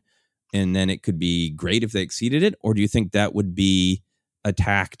expectation? And then it could be great if they exceeded it? Or do you think that would be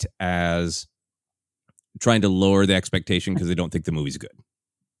attacked as trying to lower the expectation because they don't think the movie's good?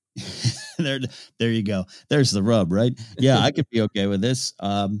 There you go. There's the rub, right? Yeah, I could be okay with this.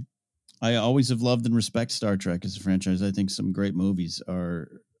 I always have loved and respect Star Trek as a franchise. I think some great movies are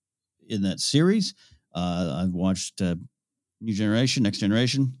in that series. I've watched New Generation, Next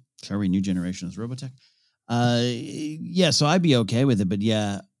Generation. Sorry, New Generation is Robotech. So I'd be okay with it. But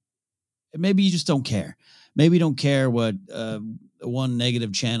yeah, maybe you just don't care. Maybe you don't care what one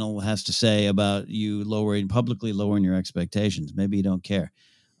negative channel has to say about you publicly lowering your expectations. Maybe you don't care.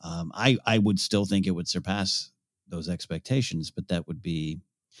 I would still think it would surpass those expectations, but that would be.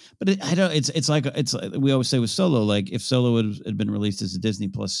 But it's like we always say with Solo, like if Solo had been released as a Disney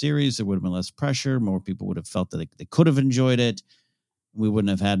Plus series, there would have been less pressure. More people would have felt that they could have enjoyed it. We wouldn't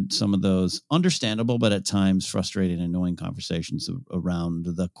have had some of those understandable, but at times frustrating and annoying conversations around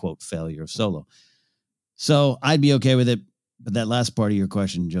the quote failure of Solo. So I'd be okay with it. But that last part of your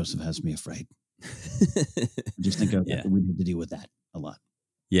question, Joseph, has me afraid. I just think we need to deal with that a lot.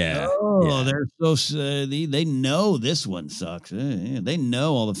 Yeah. They're so they know this one sucks. They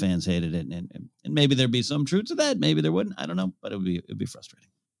know all the fans hated it, and maybe there'd be some truth to that. Maybe there wouldn't. I don't know, but it'd be frustrating.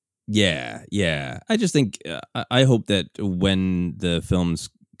 Yeah. I just think I hope that when the films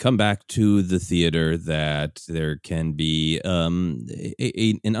come back to the theater, that there can be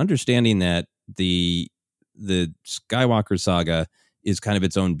an understanding that the Skywalker saga is kind of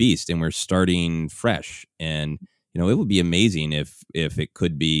its own beast, and we're starting fresh. And it would be amazing if it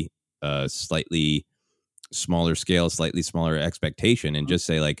could be a slightly smaller scale, slightly smaller expectation, and just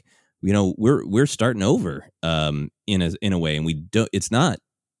say like, we're starting over in a way, and we don't. It's not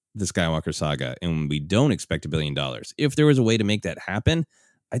the Skywalker saga, and we don't expect $1 billion. If there was a way to make that happen,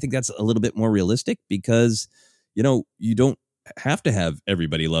 I think that's a little bit more realistic, because you don't have to have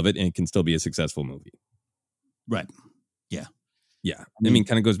everybody love it, and it can still be a successful movie. Right. Yeah. Yeah. I mean,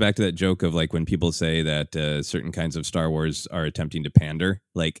 kind of goes back to that joke of like when people say that certain kinds of Star Wars are attempting to pander.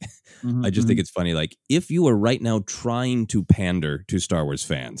 Like, I just think it's funny. Like, if you are right now trying to pander to Star Wars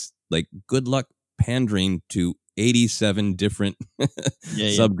fans, like, good luck pandering to 87 different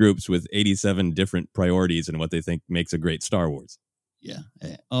subgroups with 87 different priorities and what they think makes a great Star Wars. Yeah.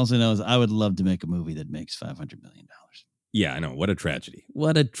 Also knows I would love to make a movie that makes $500 million. Yeah, I know. What a tragedy.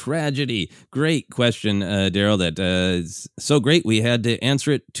 What a tragedy. Great question, Daryl. That is so great. We had to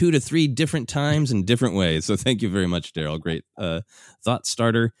answer it 2 to 3 different times in different ways. So thank you very much, Daryl. Great thought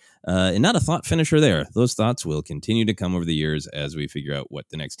starter. And not a thought finisher there. Those thoughts will continue to come over the years as we figure out what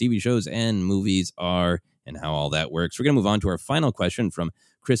the next TV shows and movies are and how all that works. We're going to move on to our final question from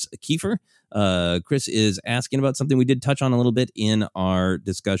Chris Kiefer. Chris is asking about something we did touch on a little bit in our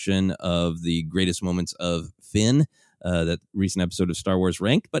discussion of the greatest moments of Finn. That recent episode of Star Wars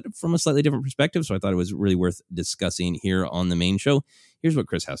Ranked, but from a slightly different perspective. So I thought it was really worth discussing here on the main show. Here's what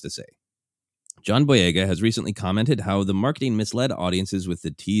Chris has to say. John Boyega has recently commented how the marketing misled audiences with the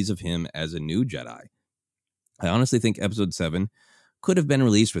tease of him as a new Jedi. I honestly think episode 7 could have been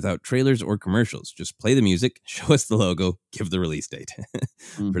released without trailers or commercials. Just play the music, show us the logo, give the release date.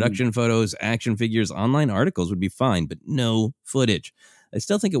 Production photos, action figures, online articles would be fine, but no footage. I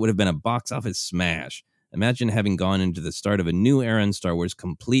still think it would have been a box office smash. Imagine having gone into the start of a new era in Star Wars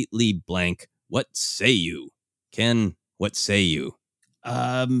completely blank. What say you? Ken, what say you?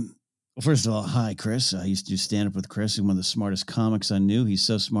 First of all, hi, Chris. I used to do stand-up with Chris, and one of the smartest comics I knew. He's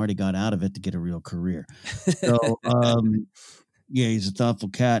so smart he got out of it to get a real career. So, yeah, he's a thoughtful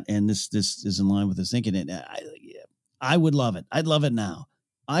cat, and this is in line with his thinking. And I would love it. I'd love it now.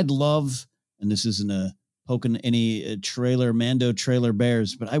 I'd love, and this isn't a poking any Mando trailer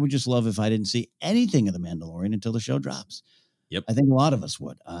bears, but I would just love if I didn't see anything of The Mandalorian until the show drops. Yep. I think a lot of us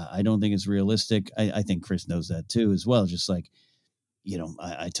would. I don't think it's realistic. I think Chris knows that too as well. Just like,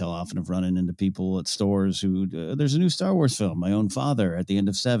 I tell often of running into people at stores who, there's a new Star Wars film, my own father at the end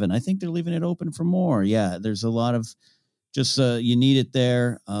of 7. I think they're leaving it open for more. Yeah, there's a lot of just, you need it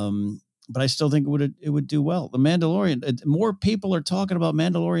there. But I still think it would do well. The Mandalorian, more people are talking about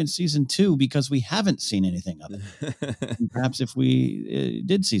Mandalorian season 2 because we haven't seen anything of it. Perhaps if we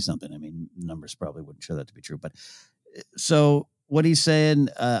did see something, I mean, numbers probably wouldn't show that to be true. But so what he's saying,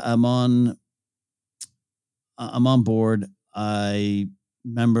 I'm on board. I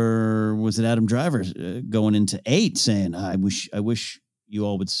remember, was it Adam Driver going into 8 saying, I wish you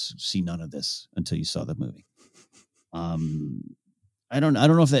all would see none of this until you saw the movie. I don't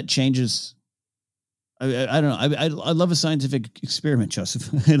know if that changes. I don't know. I love a scientific experiment, Joseph.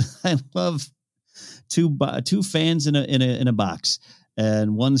 I love two fans in a box,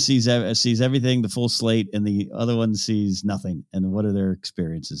 and one sees everything, the full slate, and the other one sees nothing. And what are their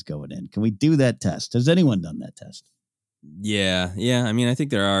experiences going in? Can we do that test? Has anyone done that test? Yeah. I mean, I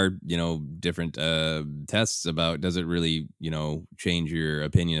think there are, different tests about, does it really, change your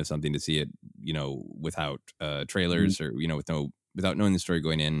opinion of something to see it, without trailers or, without knowing the story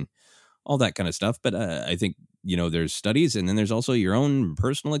going in, all that kind of stuff. But I think, there's studies, and then there's also your own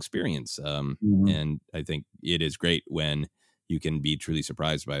personal experience. And I think it is great when you can be truly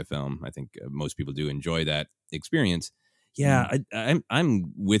surprised by a film. I think most people do enjoy that experience. Yeah,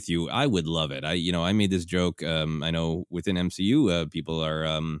 I'm with you. I would love it. I made this joke. I know within MCU, people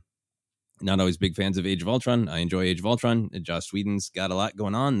are not always big fans of Age of Ultron. I enjoy Age of Ultron. Joss Whedon's got a lot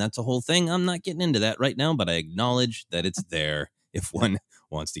going on. That's a whole thing. I'm not getting into that right now, but I acknowledge that it's there if one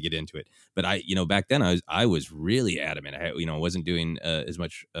wants to get into it. But back then I was really adamant. I wasn't doing as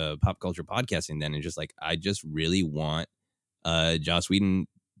much pop culture podcasting then, and I just really want Joss Whedon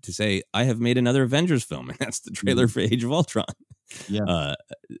to say, I have made another Avengers film, and that's the trailer for Age of Ultron. Yeah.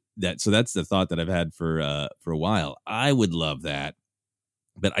 That's the thought that I've had for a while. I would love that,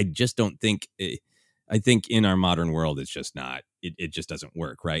 but I just don't think. I think in our modern world, it's just not. It just doesn't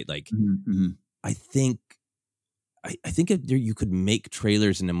work, right? Like, I think you could make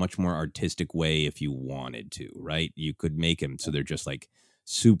trailers in a much more artistic way if you wanted to, right? You could make them so they're just like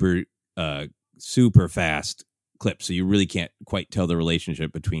super fast clips, so you really can't quite tell the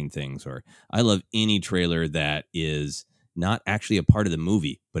relationship between things. Or I love any trailer that is not actually a part of the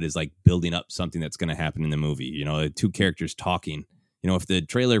movie, but is like building up something that's going to happen in the movie. 2 characters talking. If the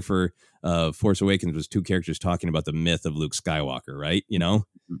trailer for Force Awakens was 2 characters talking about the myth of Luke Skywalker, right?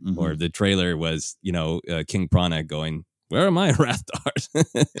 Or if the trailer was, King Prana going, "Where are my Rathdars?"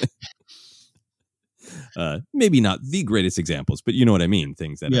 Maybe not the greatest examples, but you know what I mean.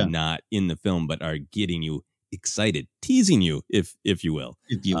 Things that are not in the film, but are getting you excited, teasing you, if you will.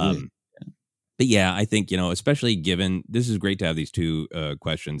 If you will. But yeah, I think, especially given this is great to have these 2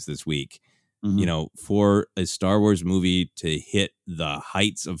 questions this week. For a Star Wars movie to hit the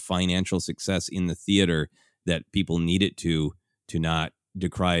heights of financial success in the theater that people need it to not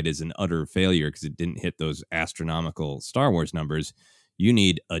decry it as an utter failure because it didn't hit those astronomical Star Wars numbers, you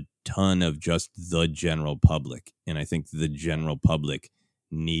need a ton of just the general public. And I think the general public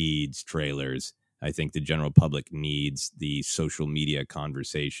needs trailers. I think the general public needs the social media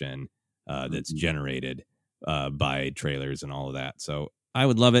conversation that's generated by trailers and all of that. So I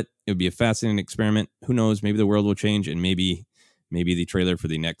would love it. It would be a fascinating experiment. Who knows? Maybe the world will change, and maybe the trailer for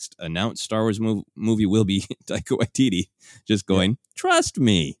the next announced Star Wars movie will be Taika Waititi just going, trust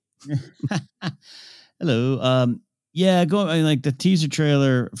me. Hello. Like the teaser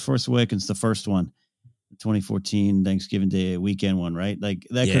trailer, Force Awakens, the first one, 2014 Thanksgiving Day weekend one, right? Like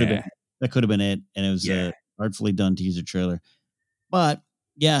that could have been it, and it was a artfully done teaser trailer. But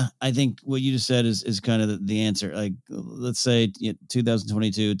yeah, I think what you just said is kind of the answer. Like, let's say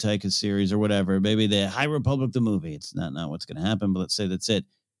 2022 Taika series or whatever, maybe the High Republic, the movie. It's not what's going to happen, but let's say that's it.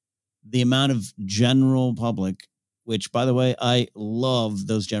 The amount of general public, which, by the way, I love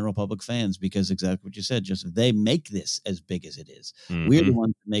those general public fans, because exactly what you said, Joseph, they make this as big as it is. Mm-hmm. We're the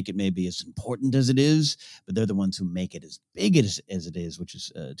ones who make it maybe as important as it is, but they're the ones who make it as big as it is, which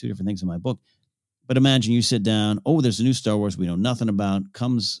is two different things in my book. But imagine you sit down, there's a new Star Wars we know nothing about,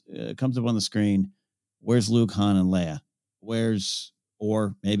 comes up on the screen. Where's Luke, Han, and Leia?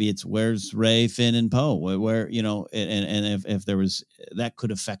 Or maybe it's where's Rey, Finn, and Poe? Where and if there was, that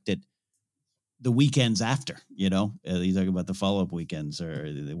could affect it the weekends after, you talk about the follow-up weekends,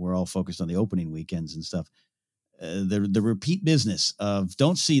 or we're all focused on the opening weekends and stuff. The repeat business of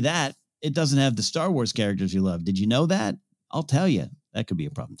don't see that, it doesn't have the Star Wars characters you love. Did you know that? I'll tell you, that could be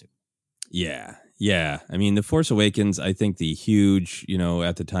a problem too. Yeah. I mean, The Force Awakens, I think the huge,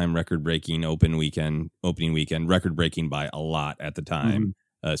 at the time, record-breaking opening weekend, record-breaking by a lot at the time,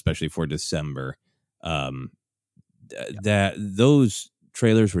 especially for December. That those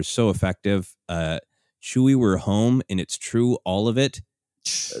trailers were so effective. Chewie were home, and it's true, all of it.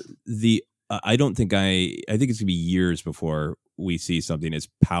 I think it's gonna be years before we see something as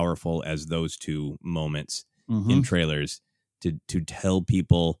powerful as those two moments in trailers to tell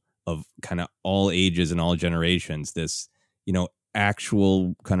people of kind of all ages and all generations, this,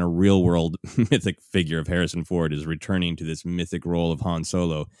 actual kind of real world mythic figure of Harrison Ford is returning to this mythic role of Han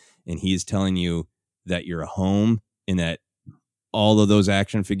Solo. And he's telling you that you're home, and that all of those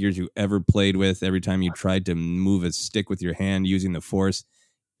action figures you ever played with, every time you tried to move a stick with your hand using the Force,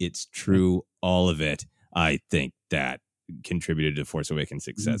 it's true, all of it. I think that contributed to Force Awakens'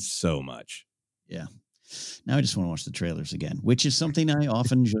 success so much. Yeah. Now I just want to watch the trailers again, which is something I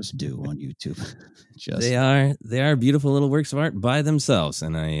often just do on YouTube. They are beautiful little works of art by themselves,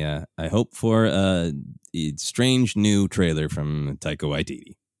 and I hope for a strange new trailer from Taika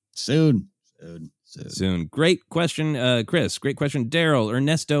Waititi soon. Great question, Chris. Great question, Daryl,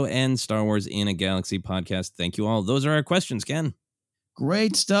 Ernesto, and Star Wars in a Galaxy podcast. Thank you all. Those are our questions, Ken.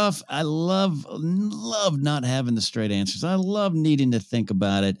 Great stuff. I love not having the straight answers. I love needing to think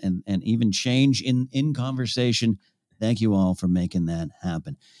about it and even change in conversation. Thank you all for making that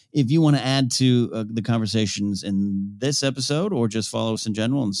happen. If you want to add to the conversations in this episode, or just follow us in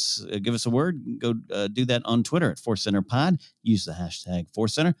general and give us a word, go do that on Twitter at Force Center Pod. Use the hashtag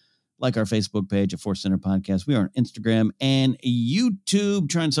Force Center. Like our Facebook page at Force Center Podcast. We are on Instagram and YouTube,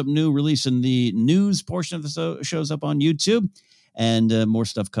 trying something new, releasing the news portion of the shows up on YouTube. And more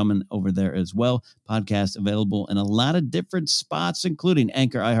stuff coming over there as well. Podcast available in a lot of different spots, including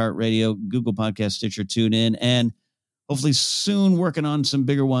Anchor, iHeartRadio, Google Podcast, Stitcher, TuneIn, and hopefully soon working on some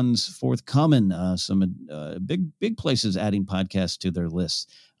bigger ones forthcoming. Some big places adding podcasts to their lists.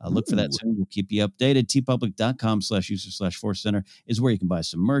 Look for that soon. We'll keep you updated. tpublic.com/user/Force Center is where you can buy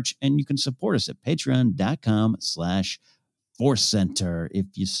some merch, and you can support us at patreon.com/Force Center if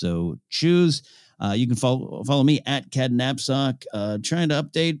you so choose. You can follow me at Cad Knapsack, trying to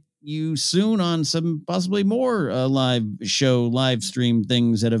update you soon on some possibly more live stream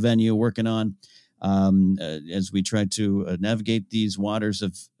things at a venue working on as we try to navigate these waters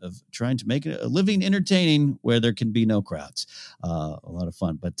of trying to make a living entertaining where there can be no crowds. A lot of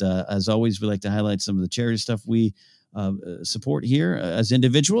fun. But as always, we like to highlight some of the charity stuff we support here as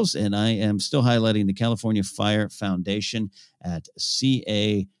individuals. And I am still highlighting the California Fire Foundation at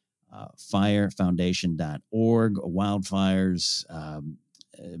firefoundation.org. Wildfires,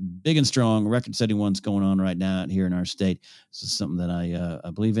 big and strong, record-setting ones going on right now out here in our state. This is something that I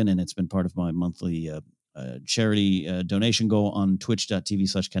believe in, and it's been part of my monthly charity donation goal on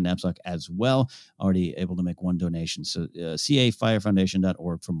twitch.tv/KenNapzok as well. Already able to make one donation. So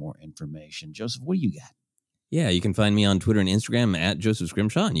cafirefoundation.org for more information. Joseph, what do you got? Yeah, you can find me on Twitter and Instagram at Joseph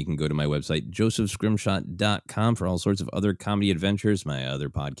Scrimshaw, and you can go to my website, josephscrimshaw.com, for all sorts of other comedy adventures, my other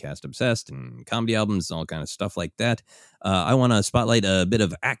podcast, Obsessed, and comedy albums, all kind of stuff like that. I want to spotlight a bit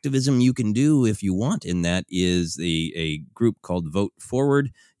of activism you can do if you want, and that is a group called Vote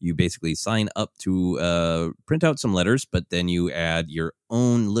Forward. You basically sign up to print out some letters, but then you add your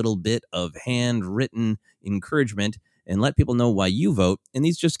own little bit of handwritten encouragement and let people know why you vote. And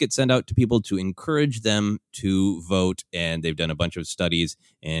these just get sent out to people to encourage them to vote. And they've done a bunch of studies,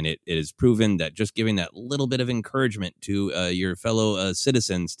 and it is proven that just giving that little bit of encouragement to your fellow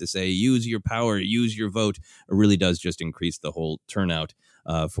citizens to say, use your power, use your vote, really does just increase the whole turnout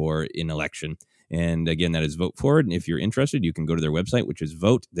for an election. And again, that is Vote Forward. And if you're interested, you can go to their website, which is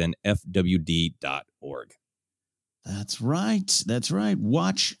votethenfwd.org. That's right. That's right.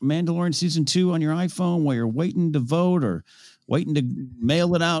 Watch Mandalorian Season 2 on your iPhone while you're waiting to vote or waiting to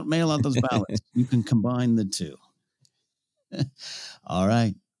mail out those ballots. You can combine the two. All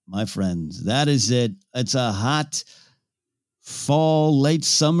right, my friends, that is it. It's a hot fall, late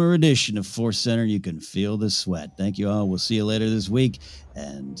summer edition of Force Center. You can feel the sweat. Thank you all. We'll see you later this week.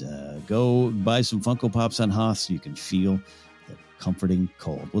 And go buy some Funko Pops on Hoth so you can feel the comforting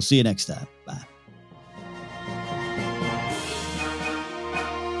cold. We'll see you next time. Bye.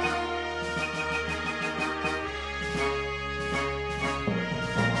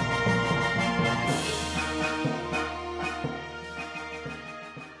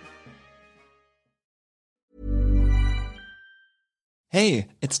 Hey,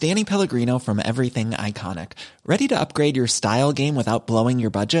 it's Danny Pellegrino from Everything Iconic. Ready to upgrade your style game without blowing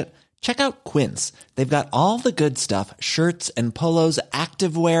your budget? Check out Quince. They've got all the good stuff, shirts and polos,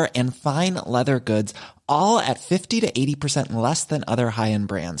 activewear, and fine leather goods, all at 50 to 80% less than other high-end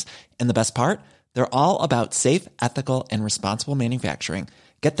brands. And the best part? They're all about safe, ethical, and responsible manufacturing.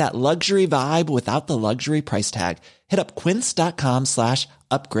 Get that luxury vibe without the luxury price tag. Hit up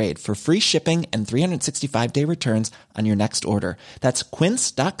quince.com/upgrade for free shipping and 365-day returns on your next order. That's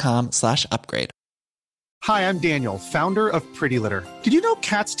quince.com/upgrade. Hi, I'm Daniel, founder of Pretty Litter. Did you know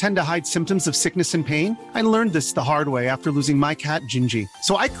cats tend to hide symptoms of sickness and pain? I learned this the hard way after losing my cat, Gingy.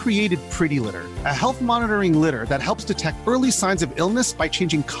 So I created Pretty Litter, a health monitoring litter that helps detect early signs of illness by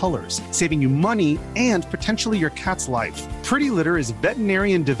changing colors, saving you money and potentially your cat's life. Pretty Litter is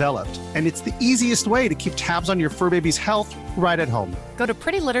veterinarian developed, and it's the easiest way to keep tabs on your fur baby's health right at home. Go to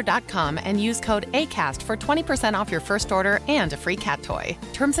prettylitter.com and use code ACAST for 20% off your first order and a free cat toy.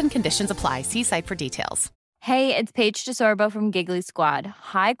 Terms and conditions apply. See site for details. Hey, it's Paige DeSorbo from Giggly Squad.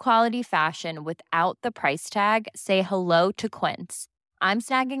 High quality fashion without the price tag. Say hello to Quince. I'm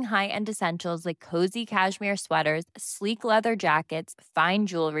snagging high-end essentials like cozy cashmere sweaters, sleek leather jackets, fine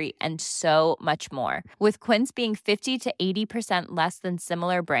jewelry, and so much more. With Quince being 50 to 80% less than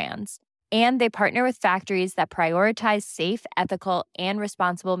similar brands. And they partner with factories that prioritize safe, ethical, and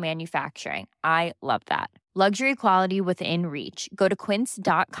responsible manufacturing. I love that. Luxury quality within reach. Go to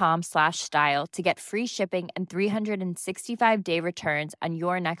quince.com/style to get free shipping and 365-day returns on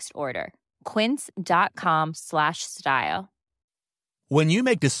your next order. Quince.com/style. When you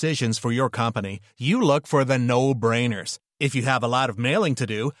make decisions for your company, you look for the no-brainers. If you have a lot of mailing to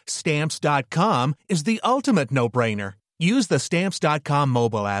do, Stamps.com is the ultimate no-brainer. Use the Stamps.com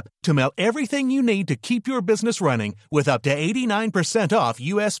mobile app to mail everything you need to keep your business running with up to 89% off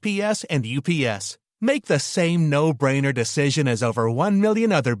USPS and UPS. Make the same no-brainer decision as over 1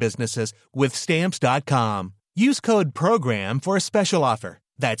 million other businesses with Stamps.com. Use code PROGRAM for a special offer.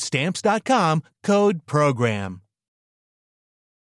 That's Stamps.com, code PROGRAM.